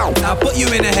your out, I'll put you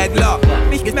in a headlock.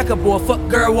 Make a boy fuck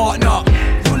girl walk not.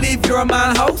 You leave your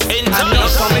man house and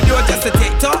knock on me door just to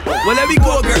take talk. Well let me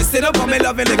go girl, sit up on me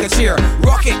loving like a cheer.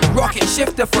 Rock it,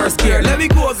 shift the first gear. Let me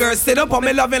go girl, sit up on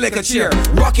me loving like a cheer.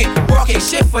 Rock it,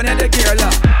 shift another gear la.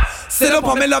 Sit up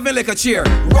on me loving like a cheer.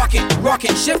 Rock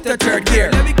it, shift the third gear.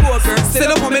 Let me go girl,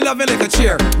 sit up on me loving like a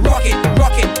cheer. Rock it.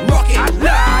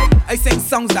 I sing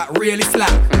songs that really slap.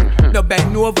 No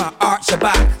bend over, arch your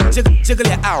back. Jiggle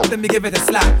it out, let me give it a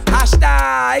slap.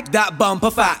 Hashtag that bumper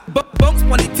fat. Bumps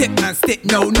on the tip and stick,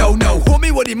 no. Hold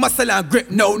me with the muscle and grip,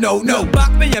 no.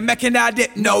 Back me, you're making that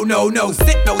dip, no.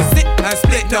 Sit and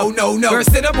split, no. Girl,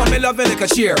 sit up on me loving like a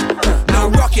cheer. Now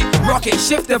rock it,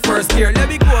 shift the first gear. Let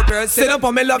me go, girl, sit up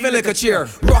on me loving like a cheer.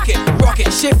 Rock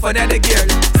it, shift another gear.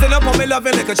 Sit up on me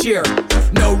loving like a cheer.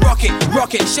 No, rock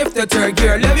it, shift the third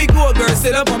gear. Let me go, girl,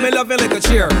 sit up on me loving like a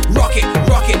cheer. Rock it,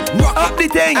 up the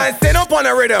thing and sit up on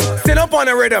a rhythm. Sit up on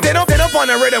a rhythm,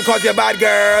 cause you're bad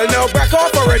girl. No, back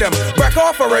off a rhythm, back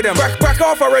off a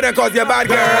rhythm cause you're bad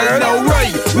girl. No,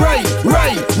 right,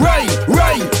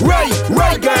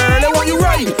 girl. I want you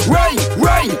right,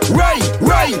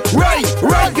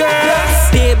 girl.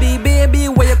 Baby,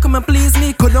 where you come and please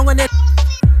me? Go down on it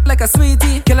like a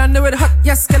sweetie. Kill under it hot,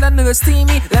 yes, kill under it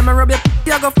steamy. Let me rub your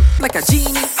you go like a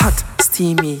genie. Hot,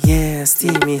 steamy, yeah,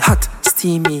 steamy. Hot,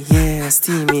 steamy, yeah,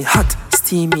 steamy. Hot,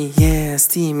 steamy, yeah,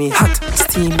 steamy. Hot,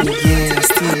 steamy, yeah,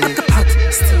 steamy. Hot,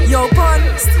 steamy. Yo, pun,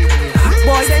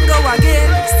 boy, then go again.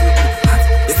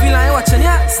 You feel like watching,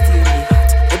 yeah? Steamy.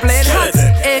 You play the hot,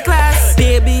 A-class.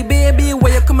 Baby,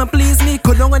 where you come and please me?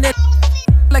 Go down on it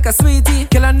like a sweetie.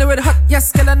 Kill under it hot,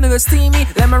 yes, kill under it steamy.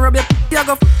 Let me rub your you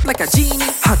go like a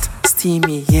genie. Hot,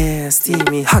 steamy, yeah,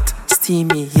 steamy. Hot,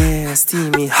 steamy, yeah,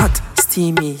 steamy. Hot,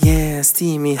 steamy, yeah,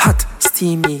 steamy. Hot,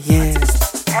 steamy, yeah.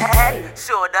 Head,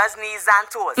 shoulders, knees and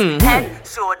toes. Head,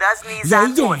 shoulders, knees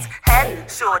and toes. Head,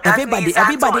 shoulders, everybody, knees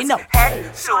everybody and know. toes.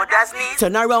 Head, shoulders, knees.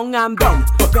 Turn around and bend,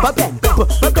 bend.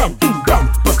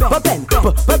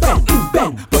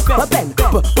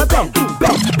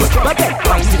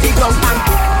 Wind to the ground and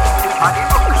on the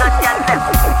books that can left,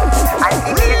 and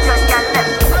the nation can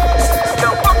left.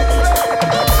 Jump up,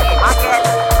 again.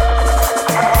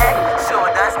 Head,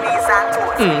 shoulders, knees and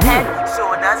toes. Head,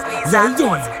 shoulders, knees and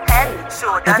toes. Head,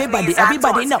 shoulders, everybody, knees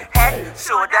everybody and know. toes. Head,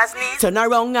 shoulders, knees. Turn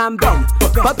around and bend.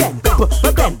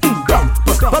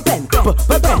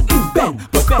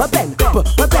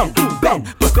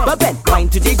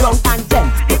 Wind to the ground and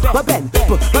bend.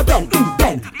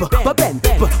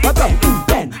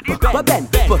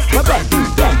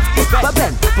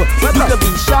 You could be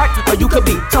short or you could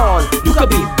be tall. You could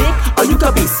be big or you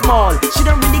could be small. She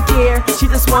don't really care, she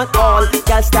just want all.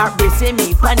 Girl start bracing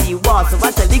me on the wall. So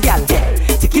I tell the girl,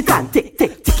 tick it and tick,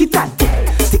 tick it and tick.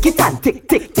 Tick it and tick,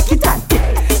 tick it and tick.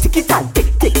 Tick it and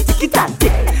tick, tick it and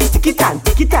tick. Tick it and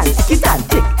tick it and tick it and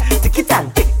tick. Tick it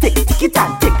and tick, tick it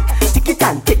and tick. Tick it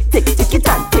and tick, tick it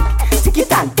and tick. Tick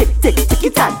it and tick, tick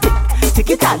it and tick. Tick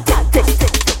it and tick, tick.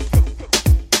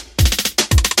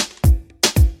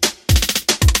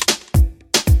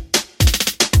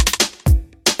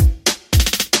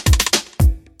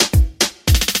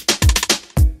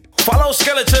 Follow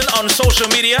Skeleton on social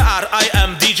media at I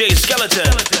am DJ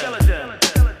Skeleton.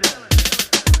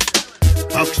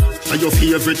 Are your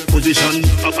favorite position?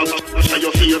 Are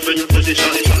your favorite position?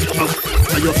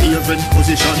 Are your favorite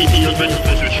position?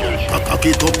 Cock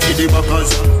it up to the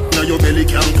backers. Now your belly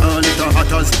can't call it a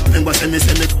hatters. Remember say me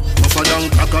tougher than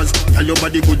crackers. Tell your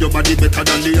body good, your body better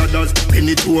than the others.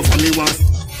 Penny two over me once.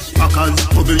 Packers,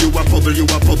 bubble you a bubble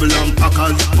and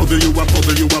packers. Bubble you a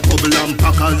bubble and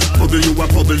packers. Bubble you a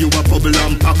bubble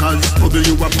and packers. Bubble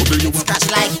you a Scratch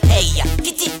like hey,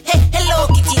 kitty, hey, hello,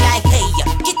 kitty like hey,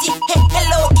 kitty, hey,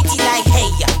 hello, kitty like hey,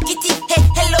 kitty, hey,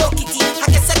 hello, kitty. I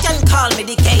guess I can call me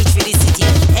the cage for the city.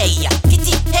 Hey,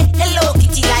 kitty, hey, hello,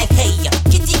 kitty like hey,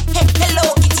 kitty, hey,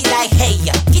 hello, kitty like hey,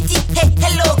 kitty, hey,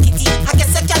 hello, kitty. I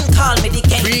guess I can call me the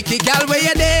cage. Freaky gal where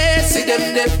you there, see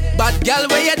them there. Bad gal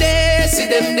where you there, see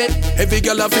them them dead. Every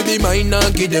girl a fi be mine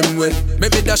and give them way.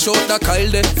 Maybe dash out the Kyle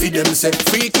then fi them say.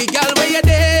 Freaky girl where you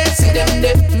there, see them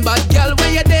dead. Bad girl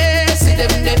where you there, see them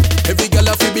dead. Every girl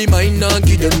a fi be mine and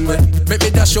give them way. Maybe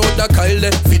dash out the Kyle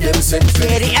then fi them say.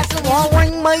 Ready as the war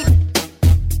one might.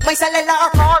 My cellular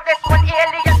call this one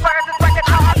alien versus what the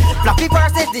call. Fluffy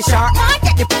versus the shark.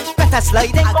 Get the better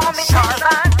sliding. Call me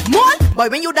Tarzan. More, boy,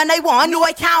 when you done I want you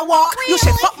I can't walk. You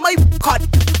should fuck my cut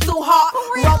too hard.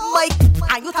 Rub my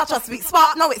and you touch a sweet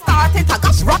spot. Now it's starting to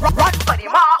gush. Run for the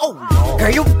mark. Oh no.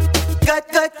 Girl, you good.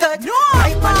 No.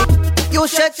 Right money. You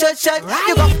should. Right.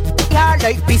 You got your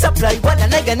like piece of plywood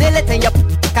and I can nail it in your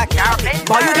carpet.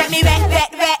 Boy, you get me wet.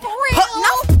 Put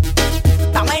no.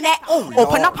 Down my neck.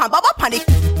 Open up and bubble panic.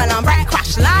 And I'm right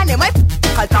crash line in my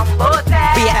cause I'm both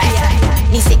there.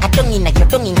 Me say I don't in your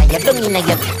Don't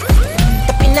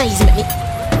be nice with me.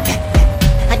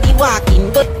 I be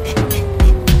walking good.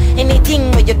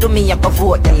 Anything where you do me I go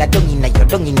vote. Tell I don't in your.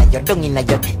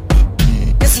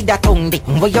 You see that tongue dick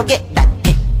where you get that.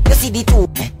 You see the two.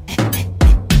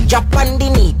 Drop on the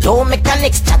knee, don't make a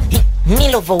next chat.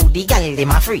 Me love how the gal dem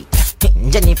a free.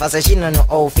 Jennifer say she no know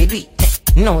how to do it.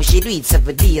 No, she do it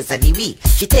 7 days of the week.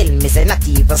 She tell me say not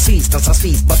even Swiss, not so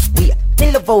Swiss, but we.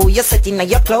 Me love how you set in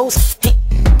your clothes,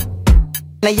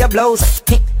 in your blouse.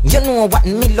 You know what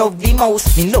me love the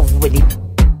most? Me love when it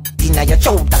in your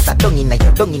shoulders, a dung in your.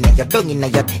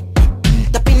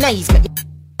 That be nice, man.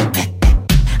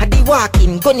 I be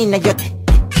walking, gun in your.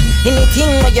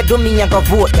 Anything where you do me, I go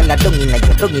vote. Girl, a dung in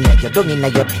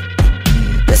your.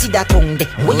 You see that tongue there,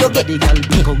 when you get the girl,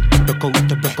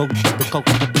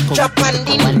 drop on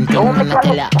the knee. Don't me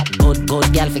tell ya, good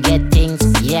girl forget things,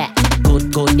 yeah.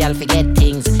 Good girl forget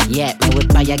things, yeah. Me would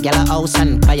buy a girl a house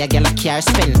and buy a girl a car,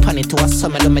 spend money to a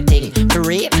summer do me thing. For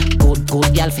real, good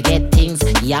girl forget things,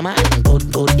 yeah man. Good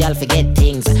girl forget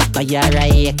things. Buy her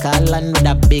a acre land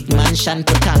with a big mansion,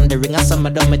 put on the ring a summer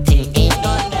do me thing. Ain't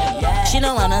done them. She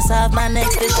don't wanna serve man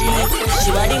next to she.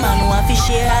 She want the man who want to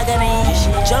share agony.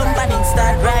 Jump and it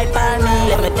start right by me.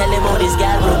 Let me tell him how this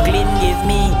girl Brooklyn give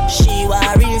me. She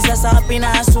worries us up in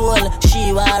her soul.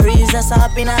 She worries us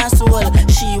up in her soul.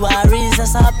 She worries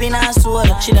us up in her soul.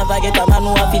 She never get a man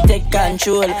who want to take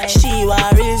control. She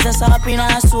worries us up in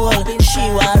her soul. She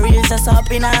worries us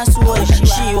up in her soul.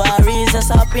 She worries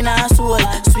us up in her soul.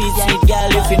 Sweet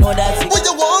girl, if you know that. What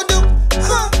you want to do?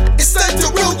 It's time to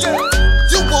root.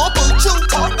 You want to shoot.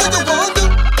 What you want to do?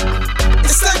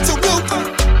 It's time to root.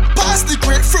 Pass the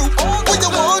grapefruit. What you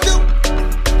want to do?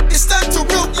 It's time to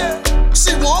root.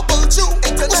 She want to shoot.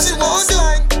 What she want to do?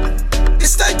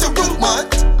 It's time to root, man.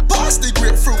 Pass the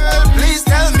grapefruit. Please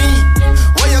tell me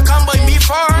what you come by me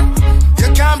for.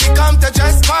 You can't become the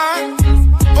just man.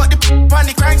 But the on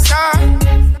the crank star.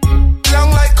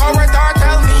 Long like corridor,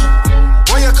 tell me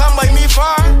what you come by me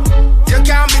for. You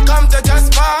can't become the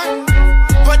just man.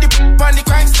 But the on the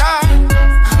crank star.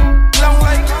 Long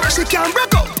like she can't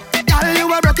break up. Girl,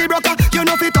 you a rocky broker. You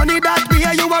know fi turn it that way.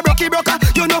 You a rocky broker.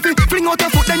 You know fi fling out your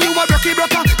foot, then you a rocky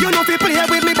broker. You know fi play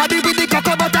with me body with the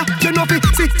cocoa butter. You know fi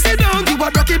sit down. You a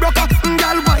rocky broker.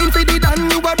 Girl, wine fi the dan.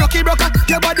 You a rocky broker.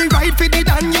 Your body right fi the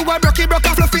dan. You a rocky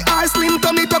broker. Fluffy ass, slim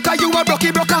tummy tucker. You a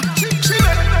rocky broker. She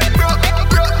make broke.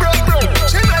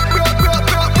 She make broke.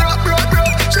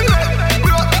 She make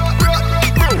broke.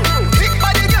 Big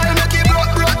body girl make it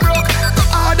broke. Go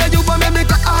harder, you want me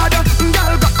go harder.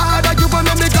 Girl, go harder, you want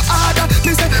me go harder.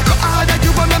 Me say go harder,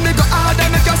 you want me go harder.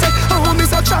 Make you say, oh me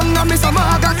so strong and me so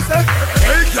maga.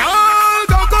 Hey girl,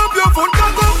 cock up your foot.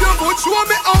 Show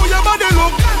me how your body look.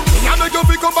 Me a make you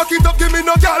fi come back it up, give me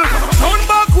no girl. Turn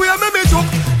back where me took.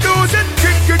 Use it,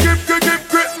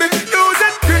 grip me. Use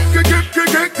it, grip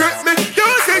me.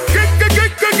 Use it, grip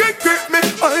me.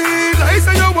 I like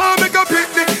say you want make a pick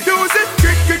me. Use it,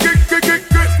 grip me.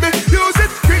 Use it,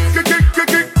 grip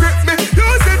me.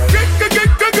 Use it,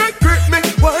 grip me.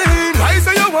 Why like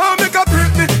say you want make a pick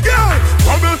me? Yeah,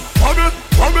 bubble, yeah,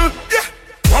 bubble,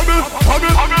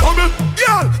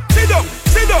 yeah. Sit down,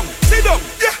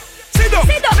 yeah, sit down.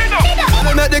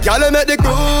 Y'all make the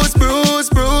bruise.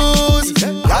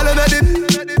 Y'all make the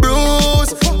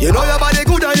bruise. You know your body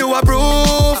good and you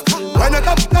approve. When you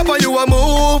come and you a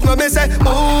move, no me say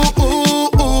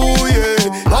ooh,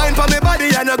 yeah. Mind for me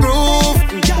body and a groove.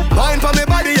 Mind for me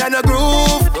body and a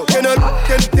groove. You know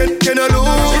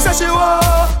lose. She say she want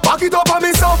back it up on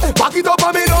me so, back it up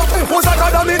on me no. Who's a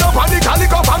god on me no? Panic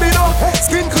calico on me no.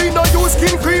 Skin clean no use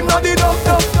skin cream no di no.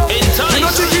 Entice. You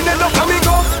know chicken end up coming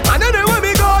go. And anywhere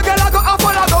me go, girl I go a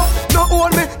follow go. No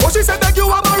own me, but she said that you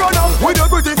have a runner. With your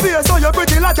pretty face, so you're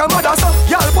pretty like your mother. So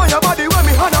girl point your body when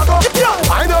me hand a go.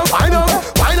 Wine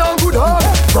on good on.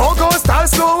 Bronco style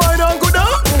slow, wine on good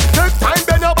on. Take time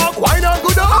bend your back, wine on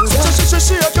good on.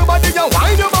 She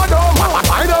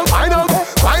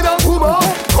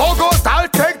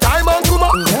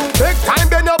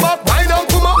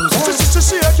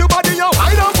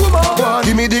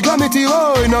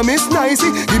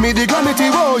me the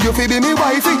glamity, oh, you fi be me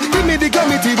wifey. Give me the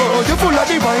glamity, oh, you full of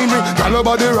divine me. Girl, your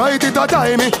body right, it a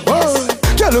time me. Oh.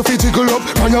 Girl, if you jiggle up,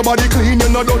 and your body clean,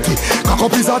 you're not dirty. Cock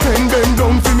up is a 10, bend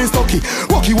down for me stocky.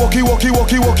 Walkie, walkie, walkie,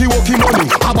 walkie, walkie, walkie, money.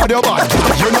 How about your bad?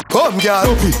 You know, come,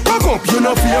 girl. Cock up, you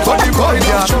know, fear for the boy,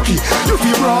 not chucky. You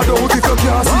feel broad out if you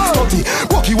can't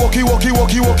 630. Walkie, walkie, walkie,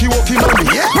 walkie, walkie, walkie, money.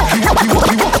 Walkie, walkie,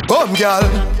 walkie, walkie, come, girl.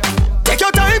 Take your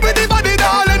time with the body,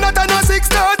 darling, not on a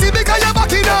 6:30 because you're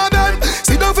back in our bed.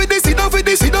 Sit down for this, sit down for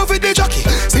this, sit down for the jockey.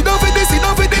 Sit down for this, sit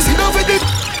down for this, sit down for this.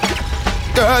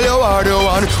 Girl, you are the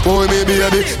one, oh me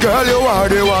baby. Girl, you are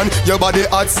the one. Your body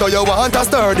hot, so you want a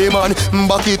sturdy man.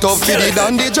 Back it up, fit it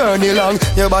on the journey long.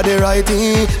 Your body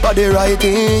righty,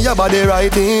 your body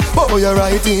righty. Oh, you're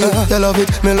righty. You love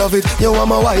it, me love it. You want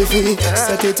my wifey.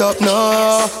 Set it up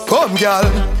now, come, girl.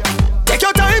 Take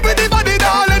your time with the body,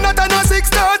 darling. Not on a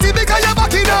 6:30 because you're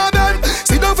back in our bed.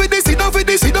 Sit down for this, sit down for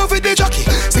this, sit down for the jockey.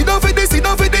 Sit down for this, sit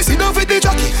down for this, sit down for the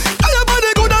jockey. Your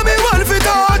body good and me want to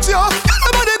touch you.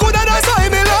 Your body good and that's why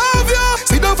me love you.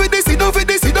 Sit down for this, sit down for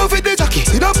this, sit down for the jockey.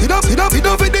 Sit down, sit down, sit down, sit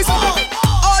down for this.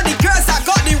 All the girls that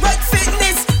got the right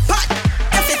fitness. Pat,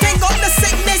 everything got the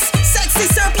sickness. Sexy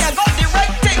serpent got the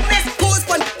right thickness. Pose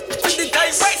one with the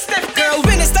right step. Girl,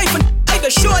 when it's time for I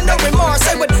don't show no remorse.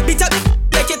 I would beat up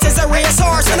like it is a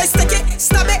racehorse. When I stick it,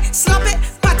 stab it, slap it,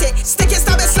 pat it. Stick it,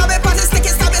 stab it, slap it, pat it. Stick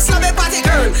it, stab it, slap it, pat it.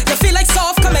 Girl, you feel like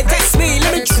soft, come and test me.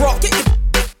 Let me drop it.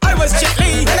 I was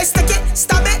gently. When I stick it,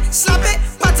 stab it, slap it,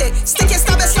 pat it. Stick it,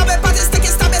 stab it, slap it, pat it. Stick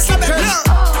it, stab it, slap it.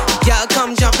 Y'all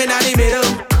come jumping out the middle.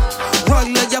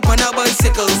 Run like up on a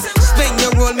bicycle. Spin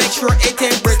your roll, make sure it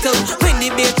ain't brittle. When the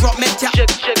beat drop, make ya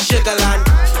sugar land.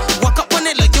 Walk up on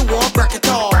it like you want break it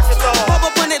off. Bob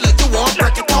up on it like you want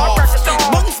break it off.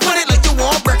 Bounce on it like you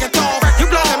want break it off. You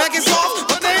block and make it soft,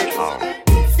 but then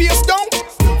face down,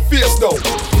 face down,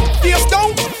 face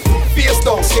down, face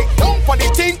down. Sit down for the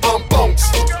thing and bounce.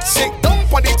 Sit down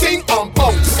for the thing and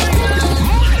bounce.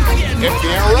 If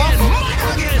you're rough,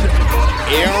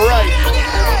 you're right.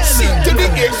 C to the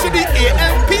A to the A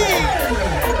and P.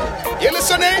 You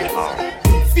listening?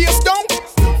 Face down,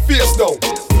 face down,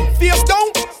 face down,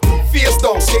 face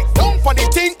down. Sit down for the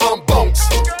thing and bounce.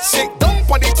 Sit down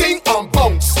for the thing and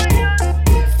bounce.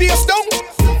 Face down,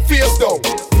 face down,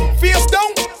 face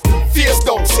down, face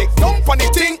down. Sit down for the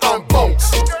thing and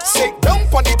bounce. Sit down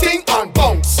for the thing and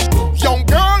bounce. Young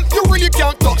girl, you really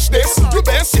can't touch this. You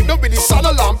better sit down with the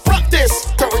saddle and practice.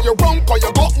 Turn your round 'cause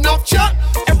you got enough chat.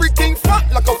 Everything fat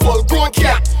like a full-grown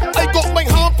cat. I got my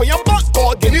hand for your back,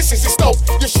 oh Guinness is stop.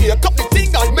 You shake up the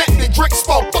thing and make the drink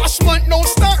spout. Bashment no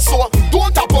start, so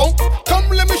don't tap out. Come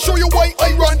let me show you why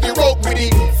I run the road with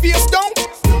it. Face down,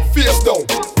 face down,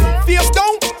 face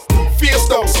down, face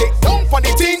down. Sit down for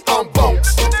the thing and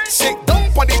bounce. Sit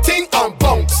down for the thing and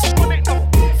bounce.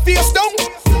 Face down,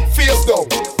 face down,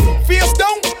 face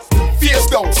down, face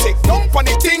down. Sit down for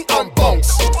the thing and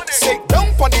bounce. Sit down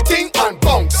for the thing and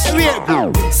bounce.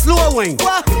 slow wine,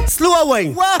 slow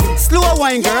wine, slow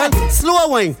wine, girl, slow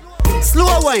wine,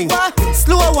 slow wine,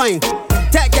 slow wine.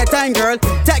 Take your time, girl.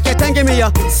 Take your time. Give me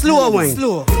your slow wine,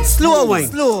 slow wine,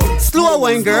 slow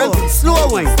wine, girl, slow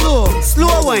wine,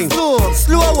 slow wine,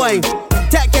 slow wine.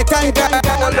 Take your time, girl.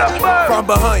 From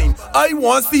behind, I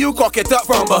want see you cock it up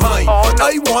from behind.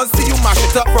 I want see you mash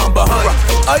it up from behind.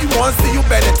 I want see you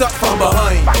bend it up from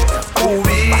behind.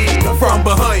 Ooh-wee. From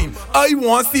behind, I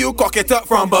want see you cock it up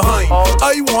from behind.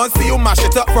 I want see you mash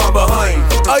it up from behind.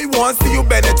 I want see you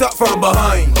bend it up from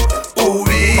behind.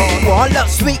 Ooh-wee. Want love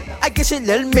sweet, I guess she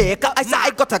little maker. I said I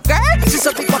got a girl, she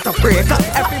said we got a breaker.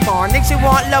 Every morning she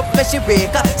want love when she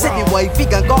wake up. Said the wifey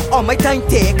gon' go on my time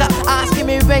taker. Asking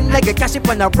me when like a cash up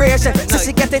on a ration. So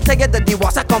she get it tired that the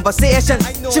was a conversation.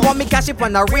 She want me cash up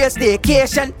on a real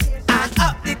staycation. And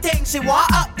up the thing, she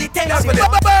want up the thing.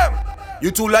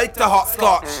 You too like the hot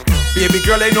scotch. Baby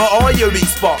girl, I know all your weak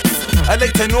spots. I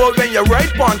like to know when you're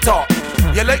right on top.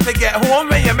 You like to get home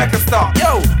when you make a stop.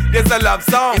 Yo, there's a love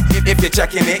song if you're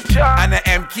checking it. And an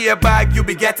MK bag, you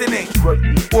be getting it.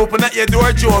 Open up your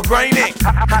door, Joe grinding.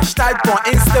 Hashtag on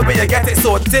Insta when you get it.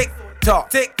 So tick tock,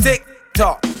 tick tick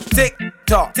tock, tick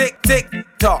tock, tick tick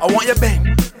tock. I want your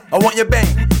bang, I want your bang,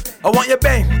 I want your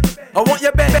bang, I want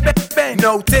your bang, bang, bang.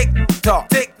 No tick tock,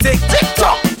 tick tick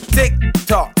tock, tick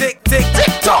tock, tick tick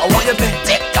tock. I want your bang,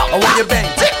 I want your bang,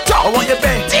 I want your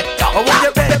bang, I want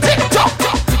your bang, bang, tock.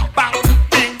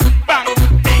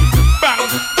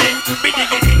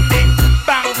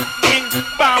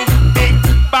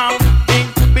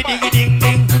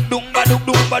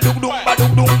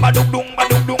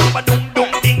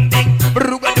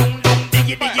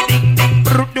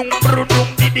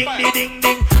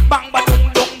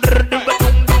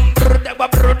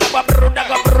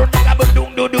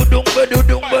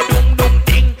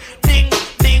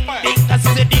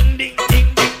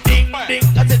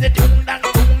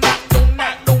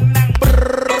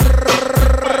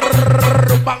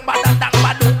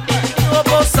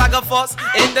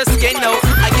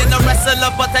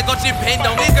 but I got she pinned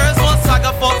down. The girls want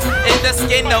saga fuck in the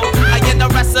skin though. I get the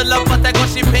wrestle up, but I got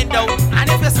she pinned down. And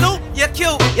if you snoop, you're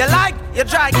cute, you like, you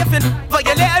dry, you fit, but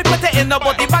you let put it in the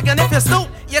body bag. And if you snoop,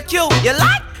 you're cute, you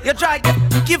like, you dry,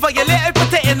 give her, you let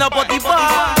put it in the body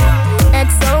bag.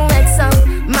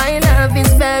 XOXO, my love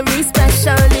is very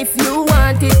special. If you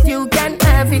want it, you can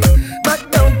have it,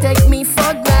 but don't take me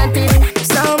for granted.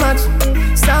 So much,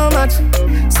 so much,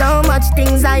 so much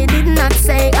things I did not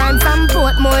say. I'm from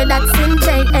Portmore, that's in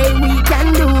J.A. We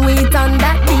can do it on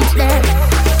that beach there.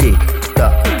 Tick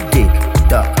tock, tick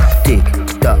tock, tick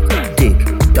tock, tick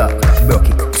tock. Broke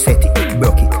it, set it,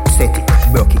 broke it, set it,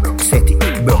 broke it, set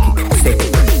it, broke it, set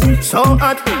it. So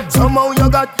hot, somehow you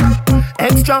got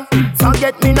extra,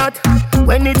 forget me not.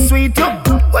 When it's sweet, you,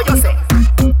 what you say?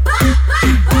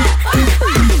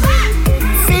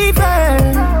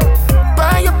 Fever,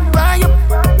 buy up.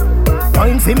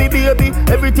 Wine for me baby,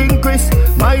 everything crisp.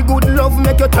 My good love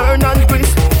make you turn and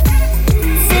crisp.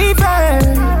 Fever,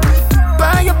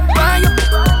 buy up.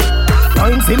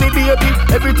 Wine for me baby,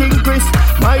 everything crisp.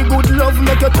 My good love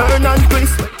make you turn and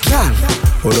crisp.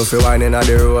 Who know fi wine inna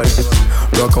the road?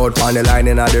 Rock out on the line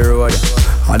inna the road.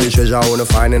 All the treasure wanna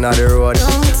find inna the road.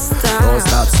 Don't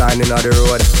stop signing inna the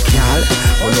road. Girl,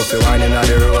 who know fi wine inna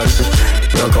the road?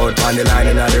 Rock out on the line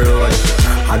inna the road.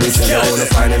 All the treasure wanna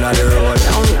find inna the road.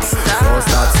 Don't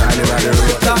stop signing inna the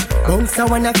road. Bounce a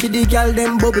wanna fi the girl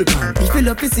dem bubble pan. If you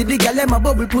love to see the girl dem a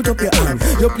bubble, put up your hand.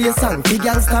 You play song fi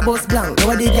girl star bus blank.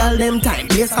 Now the girl dem time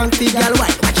play song fi girl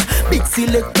white. Big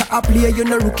selector a play, you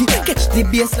no rookie. Catch the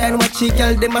baseline, watch the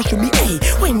girl dem a should be. Hey,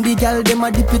 when the girl dem a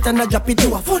dip it and a drop it,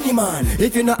 you a funny man.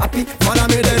 If you not happy, follow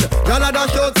me then. Girl a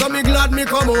dash out, so me glad me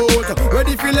come out.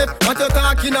 Ready for left, what you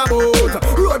talking about?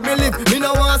 Road me live, me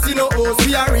no want see no house.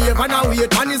 We a rave and a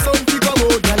wait, and the sun fi come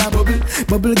out. Girl a bubble,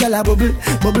 bubble, girl a bubble,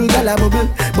 bubble, girl a bubble,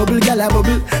 bubble, girl a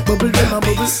bubble, bubble dem a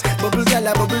bubble, bubble, girl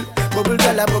a bubble, bubble,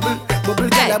 girl a bubble, bubble,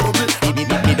 girl a bubble.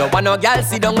 Me don't want no girl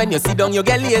sit down. When you sit down, you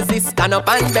get lazy. Stand up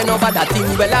and bend over. That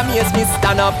thing well amaze me.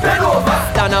 Stand up, bend over.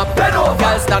 Stand up, bend over.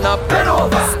 Girl, stand up, bend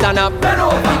over. Stand up, bend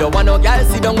over. Me don't want no girl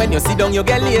sit down. When you sit down, you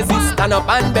get lazy. Stand up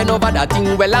and bend over. That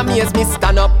thing well amaze me.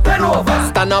 Stand up, bend over.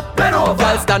 Stand up, bend over.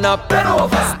 Girl, stand up, bend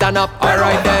over. Stand up.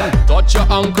 Alright then. Touch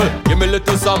your ankle, give me a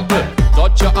little sample.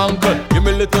 Touch your ankle, give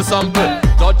me a little sample.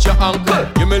 Touch your ankle,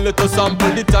 give me a little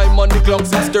sample. The time on the clock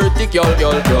 6:30,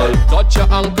 girl. Touch your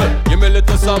ankle, give me a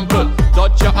little sample.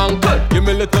 Touch your ankle, give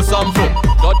me a little sample.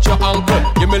 Touch your ankle,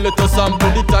 give me a little sample.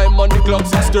 The time on the clock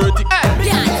 6:30.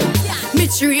 Me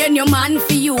train your man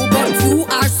for you, but you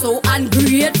are so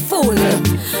ungrateful.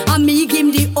 And me give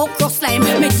him the okra slime,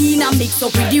 Medina mix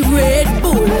up with the Red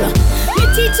Bull. Me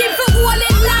teach him for hold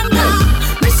it longer.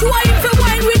 Me show him for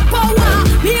wine with power.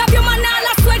 Me have your man all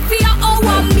a sweat for your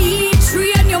hour. Me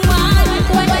train your man.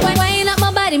 Wine up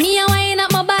my body, me a wine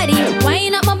up my body.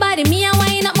 Wine up my body, me a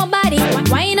wine up my body.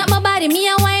 Wine up my body, me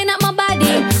a wine up my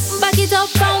body. Back it up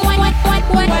and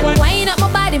wine up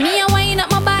my body, me a wine up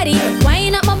my body.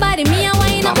 Wine up my body, me a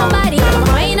wine up my body.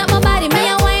 Wine up my body, me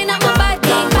a wine up my body.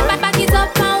 Back it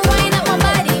up and wine up my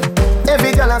body.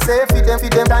 Every girl I say fit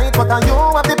them tight, but you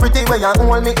have the pretty way you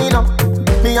hold me in up.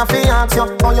 Me a fi ask you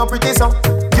how you pretty so.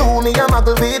 You me a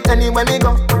muggle with anywhere me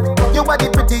go. You are the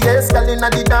prettiest girl inna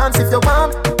the dance. If you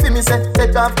want, feel me say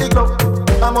take off the glove.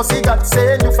 I must see God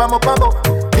send you from up above.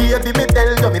 Baby me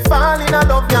tell you me fall in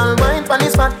love. Y'all mind pon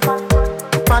this fat,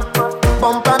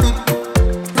 bump a bit.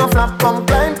 No flap, come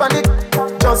climb pon it.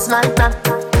 Just like that,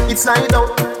 it's slide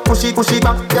out. Push it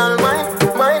back. Y'all mind.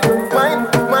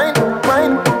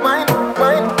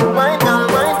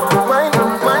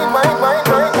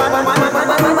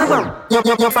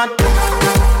 You're fat.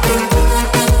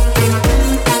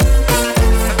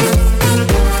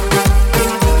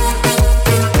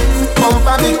 Bump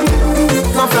a bit,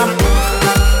 no flap.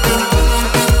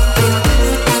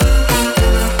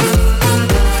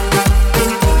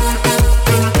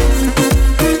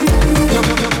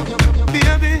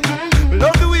 Baby,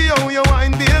 love the way how you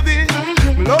wine, baby.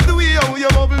 Love the way how you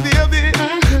bubble, baby.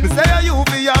 Me say you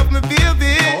be have me,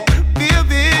 baby.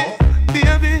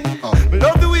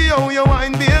 Love the way how you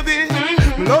wine, baby.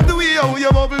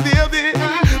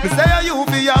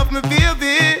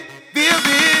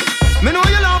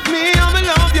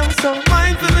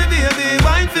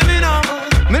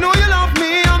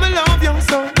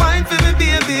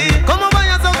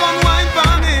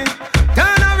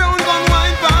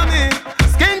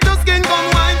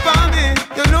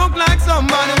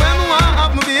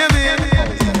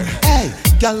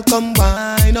 girl come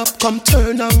wine up, come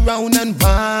turn around and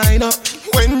wine up.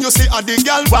 When you see a the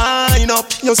girl wine up,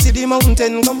 you see the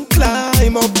mountain come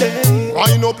climb up there.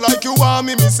 Wine up like you want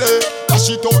me say. Dash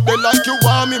it out there like you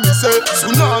want me say.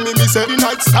 Tsunami me say, the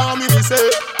night star me say.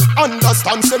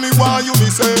 Understand say me why you me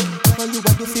say. What you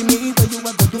a do for me? What you a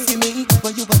go do for me?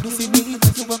 What you a do for me?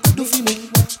 What you a go do for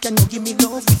me? Can you give me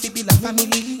love if you be la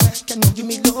family? Can you give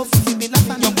me love if you be la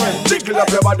family? Jiggle up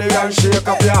your body and shake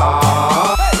up your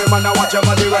heart. Me man a watch your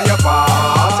body when you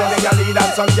pass. Tell the girl lead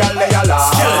and some girl lay a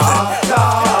laugh.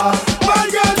 My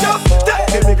girl just take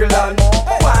the middle and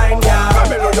wine, yeah. Come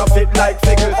here, you fit like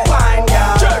figgle, wine,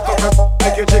 yeah. Jerk up your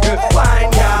make you jiggle, wine,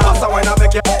 yeah. Pass a wine and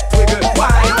make you wiggle,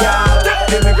 wine, yeah.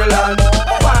 Take the middle and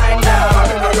wine, yeah.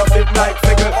 Come here, you fit like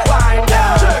figgle, wine,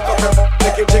 yeah. Jerk up your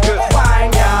make you jiggle,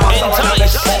 wine, yeah. Pass a wine and make you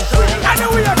wiggle. I know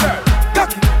we are girl.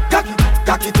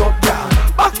 Cock it up, y'all.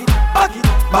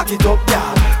 Back it up,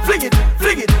 y'all. Fling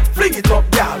it up,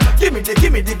 y'all. Give me the.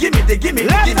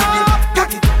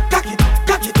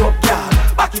 Cock it up, y'all.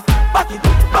 Back it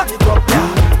up, y'all.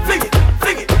 Fling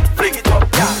it up,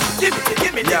 y'all.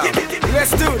 Give me the.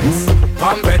 Let's do this.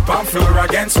 Palm bed, palm floor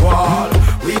against wall.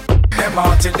 We them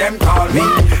out till them call me.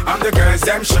 I'm the girls,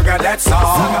 them sugar, that's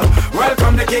all.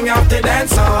 Welcome the king of the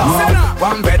dancehall.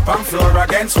 Palm bed, palm floor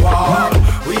against wall.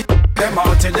 We them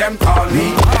out till them call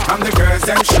me. I'm the girls,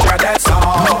 them sugar, that's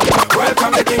all.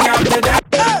 Welcome the king of the dance.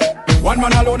 One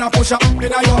man alone a push up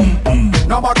in a yum.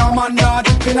 No bag a man not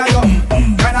in a yum.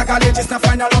 Kinda college is the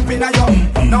final up in a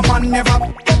yum. No man never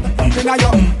in a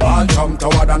yum. All jump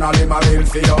toward and all him a bill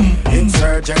for you.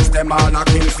 Insurgents them all a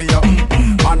kill for you.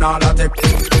 Man all a take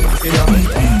for you.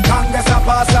 Congress a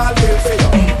pass all bill for you.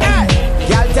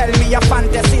 Y'all tell me your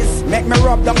fantasies. Make me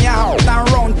rub them your out and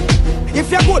round.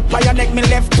 If you're good, by your neck me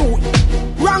left too.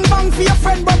 Wrong bang for your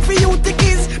friend, but for you the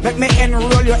keys. Make me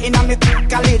enroll you in a me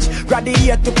college.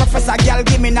 Graduate to professor, girl,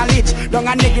 give me knowledge. Down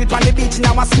a niggle on the beach,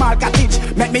 now a small cottage.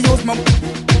 Make me use my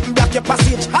block your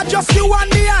passage. I just you on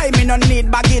the eye, me no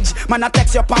need baggage. Man, I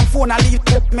text your pan phone, I leave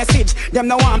clip message. Them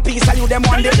no one piece, I you them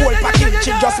on the whole package.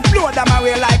 She just blow them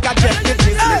away like a jet.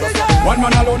 One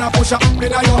man alone a push up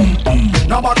in a yum.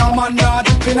 No bag a man not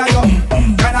in a yum.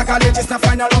 Kinda college is the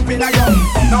final up in a yum.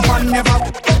 No man never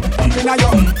in a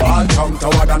yum. All jump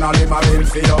toward and all him a bill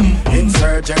for you.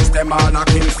 Insurgents them all a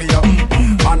kill for you.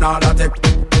 Man all a take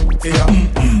for you.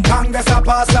 Congress a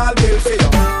pass all bill for you.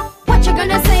 What you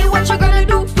gonna say, what you gonna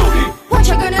do? What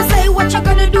you gonna say, what you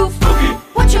gonna do?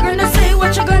 What you gonna say,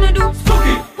 what you gonna do?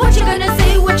 What you gonna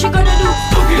say, what you gonna do?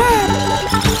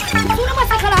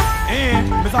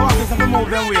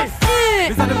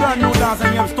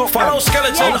 Follow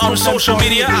Skeleton on social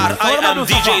media at I am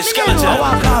DJ Skeleton.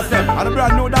 And the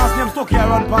brand new dance name stuck here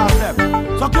run past them.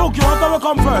 So QQ, what will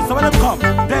come first? So when them come,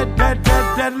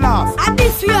 dead last. And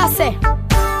this we are say.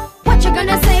 What you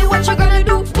gonna say, what you gonna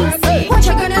do? What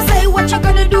you gonna say, what you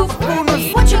gonna do?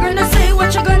 What you gonna say,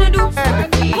 what you gonna do?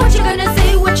 What you gonna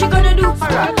say, what you gonna do?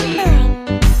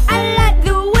 I like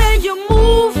the way you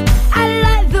move. I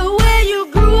like the way you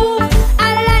groove. I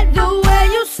like the way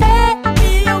you set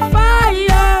me on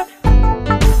fire.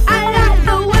 I like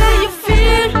the way you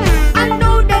feel. I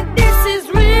know that this is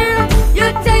real.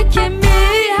 You're taking me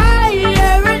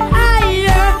higher and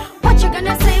higher. What you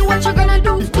gonna say, what you gonna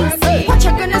do? What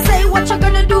you gonna say, what you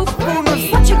gonna do?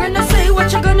 What you gonna say,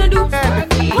 what you gonna do?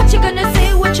 What you gonna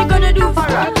say, what you gonna do?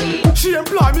 She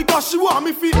employ me cause she want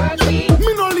me fit.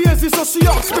 Me no lazy so she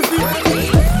ask me fit.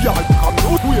 Y'all come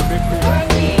out way make me.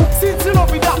 Since you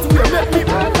love me that way make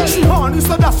me. She horny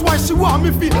so that's why she want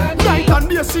me fit. Night and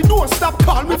day she don't stop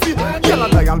call me fit. Yellow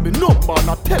dial me number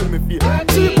not tell me fit.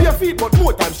 She be a feet but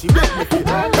more time she make me fit.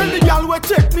 And the girl will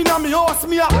check me now me house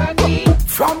me up.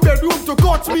 From bedroom to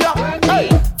couch me up. Hey,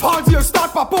 falls here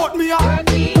start pop out me up.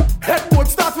 Headboard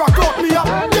start rock out me up.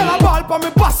 Yellow ball pa me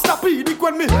pasta pedic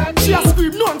when me. She a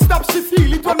scream non-stop she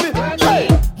feel it when me. Hey,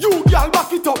 you girl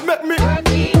back it up make me.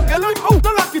 Girl like out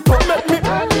and lock it up make me.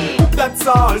 That's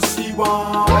all she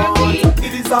want.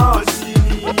 It is all she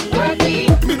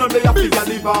need. Me no dey a figure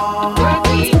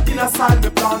live in a side me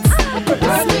plant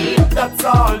seeds. That's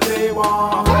all they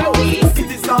want.